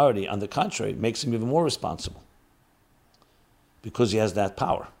of authority, on the contrary, makes him even more responsible because he has that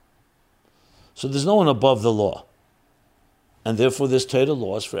power. So there's no one above the law. And therefore there's Torah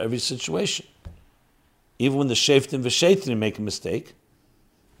laws for every situation. Even when the Sheftim v'Shetrim make a mistake,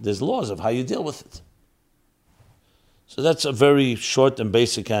 there's laws of how you deal with it. So that's a very short and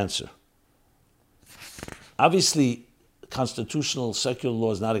basic answer. Obviously, constitutional secular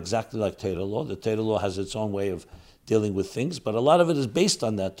law is not exactly like Torah law. The Torah law has its own way of dealing with things, but a lot of it is based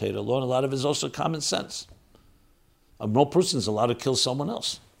on that Torah law, and a lot of it is also common sense. No person is allowed to kill someone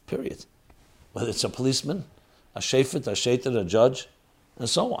else, period. Whether it's a policeman, a shefet, a sheter, a judge, and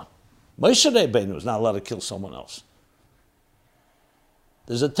so on. Moshe Rabbeinu is not allowed to kill someone else.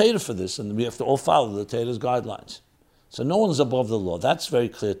 There's a Torah for this, and we have to all follow the Torah's guidelines. So no one is above the law. That's very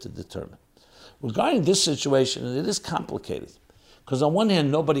clear to determine. Regarding this situation, and it is complicated, because on one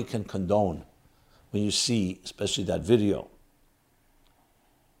hand, nobody can condone when you see, especially that video.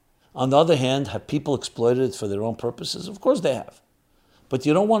 On the other hand, have people exploited it for their own purposes? Of course they have. But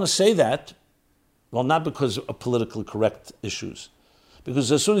you don't want to say that, well, not because of politically correct issues.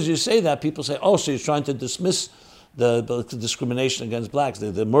 Because as soon as you say that, people say, oh, so you're trying to dismiss the discrimination against blacks,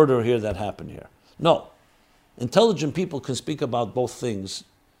 the murder here that happened here. No. Intelligent people can speak about both things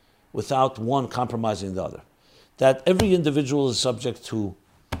without one compromising the other. That every individual is subject to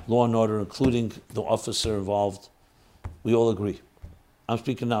law and order, including the officer involved, we all agree. I'm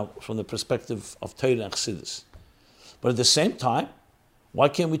speaking now from the perspective of Torah and Chassidus. But at the same time, why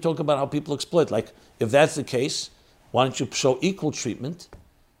can't we talk about how people exploit? Like, if that's the case, why don't you show equal treatment,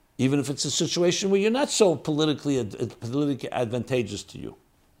 even if it's a situation where you're not so politically advantageous to you?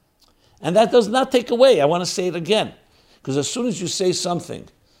 And that does not take away, I want to say it again, because as soon as you say something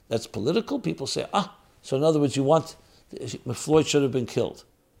that's political, people say, so in other words, you want, Floyd should have been killed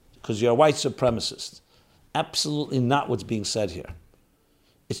because you're a white supremacist. Absolutely not what's being said here.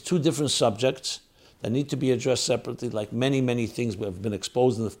 It's two different subjects that need to be addressed separately, like many, many things have been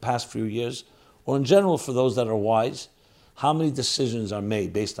exposed in the past few years, or in general for those that are wise, how many decisions are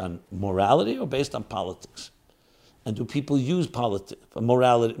made based on morality or based on politics? And do people use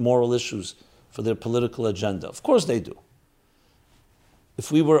moral issues for their political agenda? Of course they do.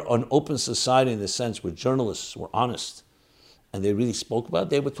 If we were an open society in the sense where journalists were honest and they really spoke about it,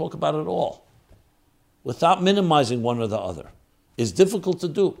 they would talk about it all without minimizing one or the other. It's difficult to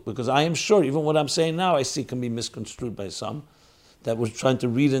do because I am sure even what I'm saying now I see can be misconstrued by some that were trying to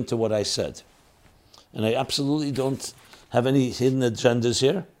read into what I said. And I absolutely don't have any hidden agendas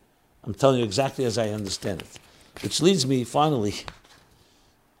here. I'm telling you exactly as I understand it. Which leads me finally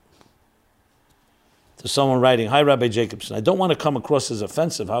to someone writing, "Hi Rabbi Jacobson, I don't want to come across as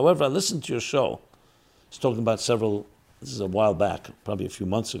offensive. However, I listened to your show." He's talking about this is a while back, probably a few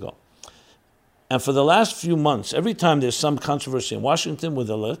months ago. "And for the last few months, every time there's some controversy in Washington with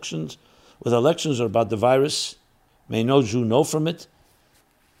elections or about the virus, may no Jew know from it,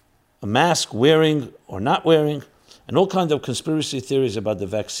 a mask wearing or not wearing, and all kinds of conspiracy theories about the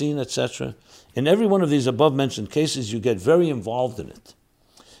vaccine, etc. In every one of these above-mentioned cases, you get very involved in it.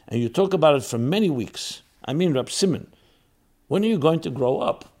 And you talk about it for many weeks. I mean, Rab Simon, when are you going to grow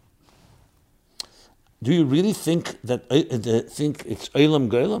up? Do you really think it's Eilam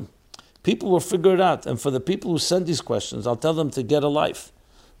Geilam? People will figure it out. And for the people who send these questions, I'll tell them to get a life.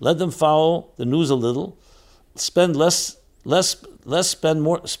 Let them follow the news a little. Spend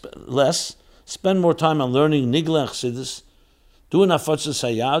spend more time on learning Nigla Chassidus, doing Hafatzas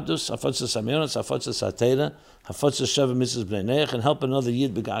Hayadus, Hafatzas Amiras, Hafatzas Hatera, Hafatzas Sheva Mitzvahs Bnei Neach, and help another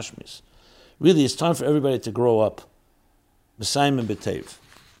Yid Begashmis. Really, it's time for everybody to grow up. B'sayim b'tev.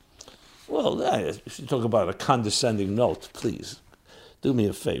 Well, if you talk about a condescending note, please, do me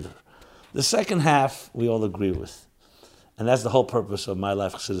a favor. The second half, we all agree with. And that's the whole purpose of My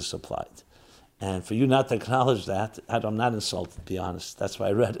Life Chassidus Applied. And for you not to acknowledge that, I'm not insulted, to be honest. That's why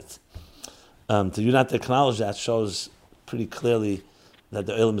I read it. To you not to acknowledge that shows pretty clearly that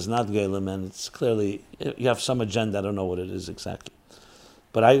the Olam is not Gelim, and it's clearly, you have some agenda, I don't know what it is exactly.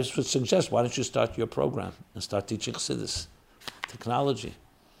 But I would suggest, why don't you start your program and start teaching Chassidus, technology,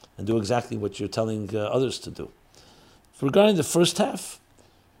 and do exactly what you're telling others to do. Regarding the first half,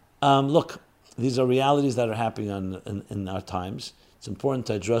 look, these are realities that are happening in our times. It's important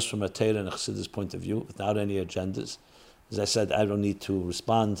to address from a Torah and a Chassidus point of view without any agendas. As I said, I don't need to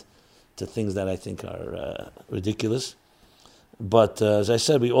respond to things that I think are ridiculous. But as I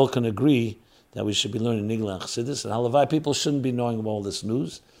said, we all can agree that we should be learning Nigla and Chassidus, and Halavai people shouldn't be knowing all this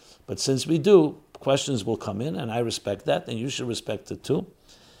news. But since we do, questions will come in, and I respect that, and you should respect it too.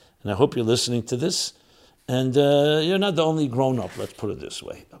 And I hope you're listening to this. And you're not the only grown-up, let's put it this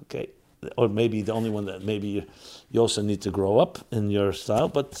way, okay? Or maybe the only one that maybe you also need to grow up in your style,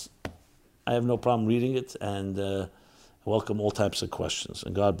 but I have no problem reading it, and I welcome all types of questions,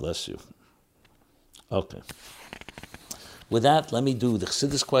 and God bless you. Okay. With that, let me do the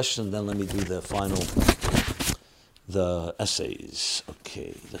Chassidus question, then let me do the essays.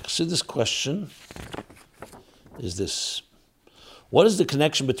 Okay, the Chassidus question is this. What is the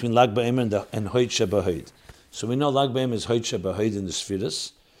connection between Lag BaOmer and Hoid Sheba'Hoid? So we know Lag BaOmer is Hoid Sheba'Hoid in the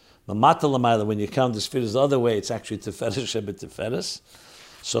Sfiras. Mamata Lamayla, when you count the Sfiras the other way, it's actually Teferes Sheba Teferes.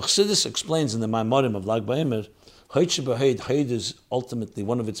 So Chassidus explains in the Maimorim of Lag BaOmer, Hoid Sheba'Hoid, Hoid is ultimately,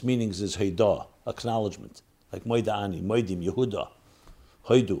 one of its meanings is Hoidah, acknowledgement. Like Moida Ani, Moidim, Yehuda,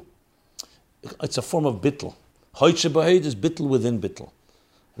 Hoidu. It's a form of bittul. Hoid Sheba'Hoid is bittul within bittul.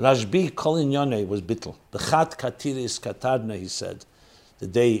 Rashbi Kolin Yoneh was bittul. Bechat Katiris Katarna, he said, the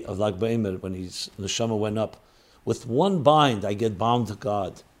day of Lag BaOmer, when his neshama went up. With one bind, I get bound to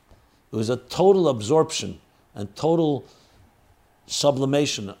God. It was a total absorption and total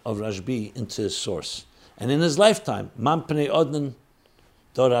sublimation of Rashbi into his source. And in his lifetime, Man Pnei Odin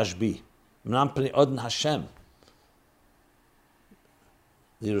do Rashbi, Man Pnei Odin Hashem.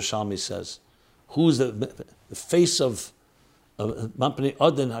 The Yerushalmi says, who's the face of Man Pnei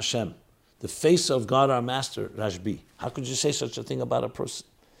Odin Hashem, the face of God our Master, Rashbi. How could you say such a thing about a person?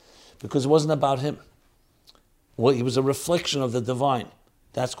 Because it wasn't about him. Well, he was a reflection of the divine.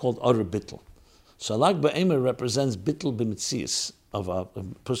 That's called utter bittul. So Lag BaOmer represents bittul b'mitzias of a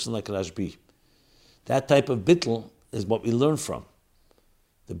person like Rashbi. That type of bittul is what we learn from.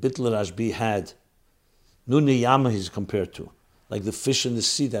 The bittul Rashbi had, Nuni Yama he's compared to, like the fish in the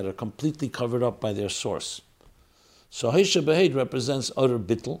sea that are completely covered up by their source. So Hoid Sheba'Hoid represents utter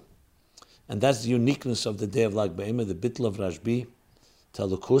bittul, and that's the uniqueness of the day of Lag BaOmer, the bittul of Rashbi,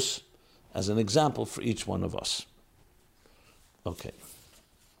 Telukus, as an example for each one of us. Okay.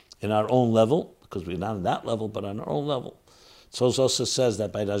 In our own level, because we're not on that level, but on our own level. So it also says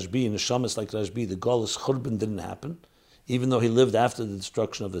that by Rashbi, in Neshamas like Rashbi, the Golus Churban didn't happen, even though he lived after the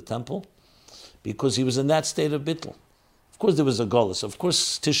destruction of the temple, because he was in that state of bittul. Of course there was a Golus. Of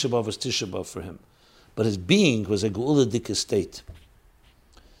course Tisha B'Av was Tisha B'Av for him. But his being was a Geula Dika state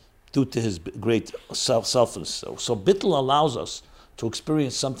due to his great selflessness. So bittul allows us to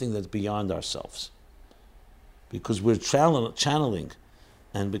experience something that's beyond ourselves, because we're channeling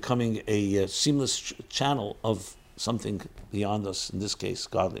and becoming a seamless channel of something beyond us, in this case,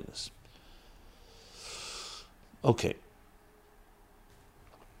 godliness. Okay.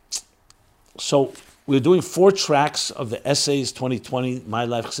 So we're doing 4 tracks of the Essays 2020, My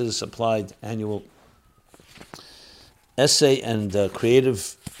Life Chassidus Applied annual essay and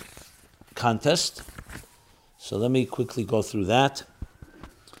creative contest. So let me quickly go through that.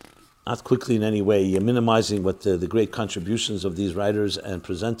 Not quickly in any way, minimizing what the great contributions of these writers and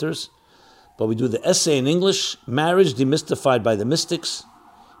presenters. But we do the essay in English, Marriage Demystified by the Mystics,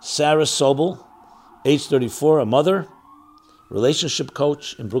 Sarah Sobel, age 34, a mother, relationship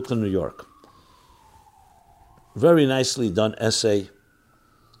coach in Brooklyn, New York. Very nicely done essay,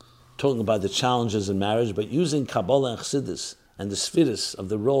 talking about the challenges in marriage, but using Kabbalah and Chassidus and the spheres of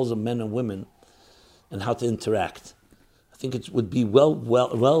the roles of men and women and how to interact. I think it would be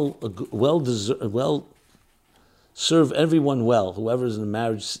serve everyone well, whoever's in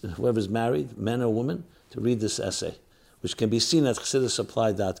marriage, whoever's married, men or women, to read this essay, which can be seen at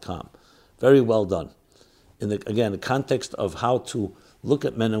chassidusapply.com. Very well done. In the context of how to look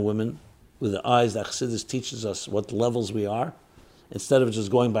at men and women with the eyes that Chassidus teaches us what levels we are, instead of just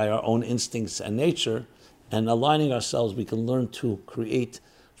going by our own instincts and nature and aligning ourselves, we can learn to create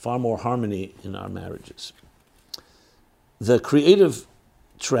far more harmony in our marriages. The creative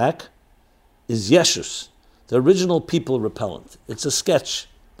track is Yeshus, the original people repellent. It's a sketch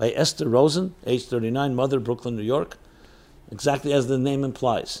by Esther Rosen, age 39, mother, Brooklyn, New York, exactly as the name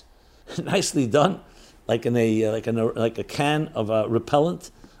implies. Nicely done, like a can of a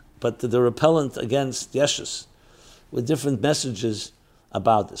repellent, but the repellent against Yeshus, with different messages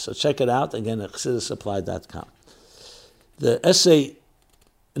about this. So check it out, again, at chassidussupply.com. The essay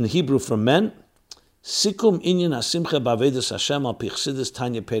in Hebrew for men, Sikum Inyan HaSimcha B'Avedus Hashem Al Pi Chassidus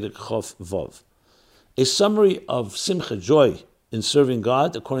Tanya Perek Chof Vov. A summary of Simcha, joy in serving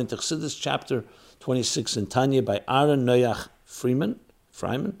God, according to Chassidus chapter 26 in Tanya by Aaron Noach Freiman,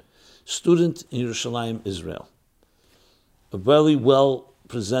 student in Yerushalayim, Israel. A very well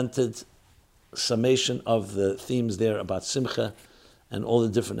presented summation of the themes there about Simcha and all the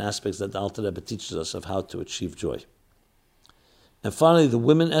different aspects that the Alter Rebbe teaches us of how to achieve joy. And finally, the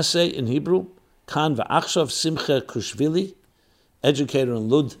women essay in Hebrew, Kan V'Achshav Simcha Krushvili, educator in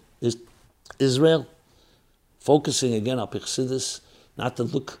Lud, Israel, focusing again on Chassidus, not to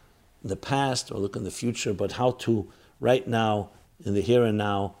look in the past or look in the future, but how to, right now, in the here and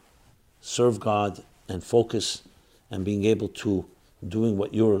now, serve God and focus and being able to doing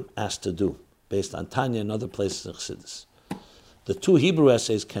what you're asked to do, based on Tanya and other places in Chassidus. The two Hebrew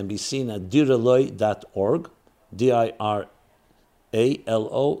essays can be seen at diraloi.org, diralo.org.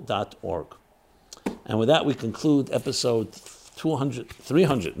 And with that, we conclude episode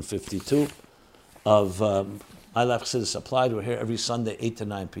 352 of I Love Chassidus Applied. We're here every Sunday, 8 to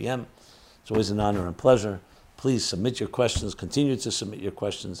 9 p.m. It's always an honor and pleasure. Please submit your questions. Continue to submit your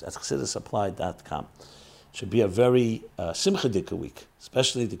questions at chassidusapplied.com. It should be a very simchadika week,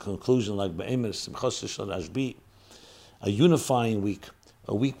 especially the conclusion, like Be'emer Simchos Shel Rashbi, a unifying week,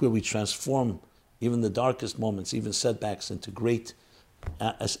 a week where we transform even the darkest moments, even setbacks, into great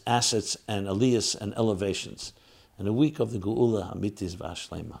assets and aliyahs and elevations, and a week of the Geula Hamitis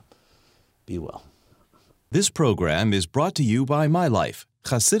V'Ashleima. Be well. This program is brought to you by My Life,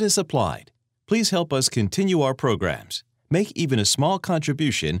 Chassidus Applied. Please help us continue our programs. Make even a small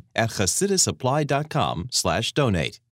contribution at chassidusapplied.com/donate.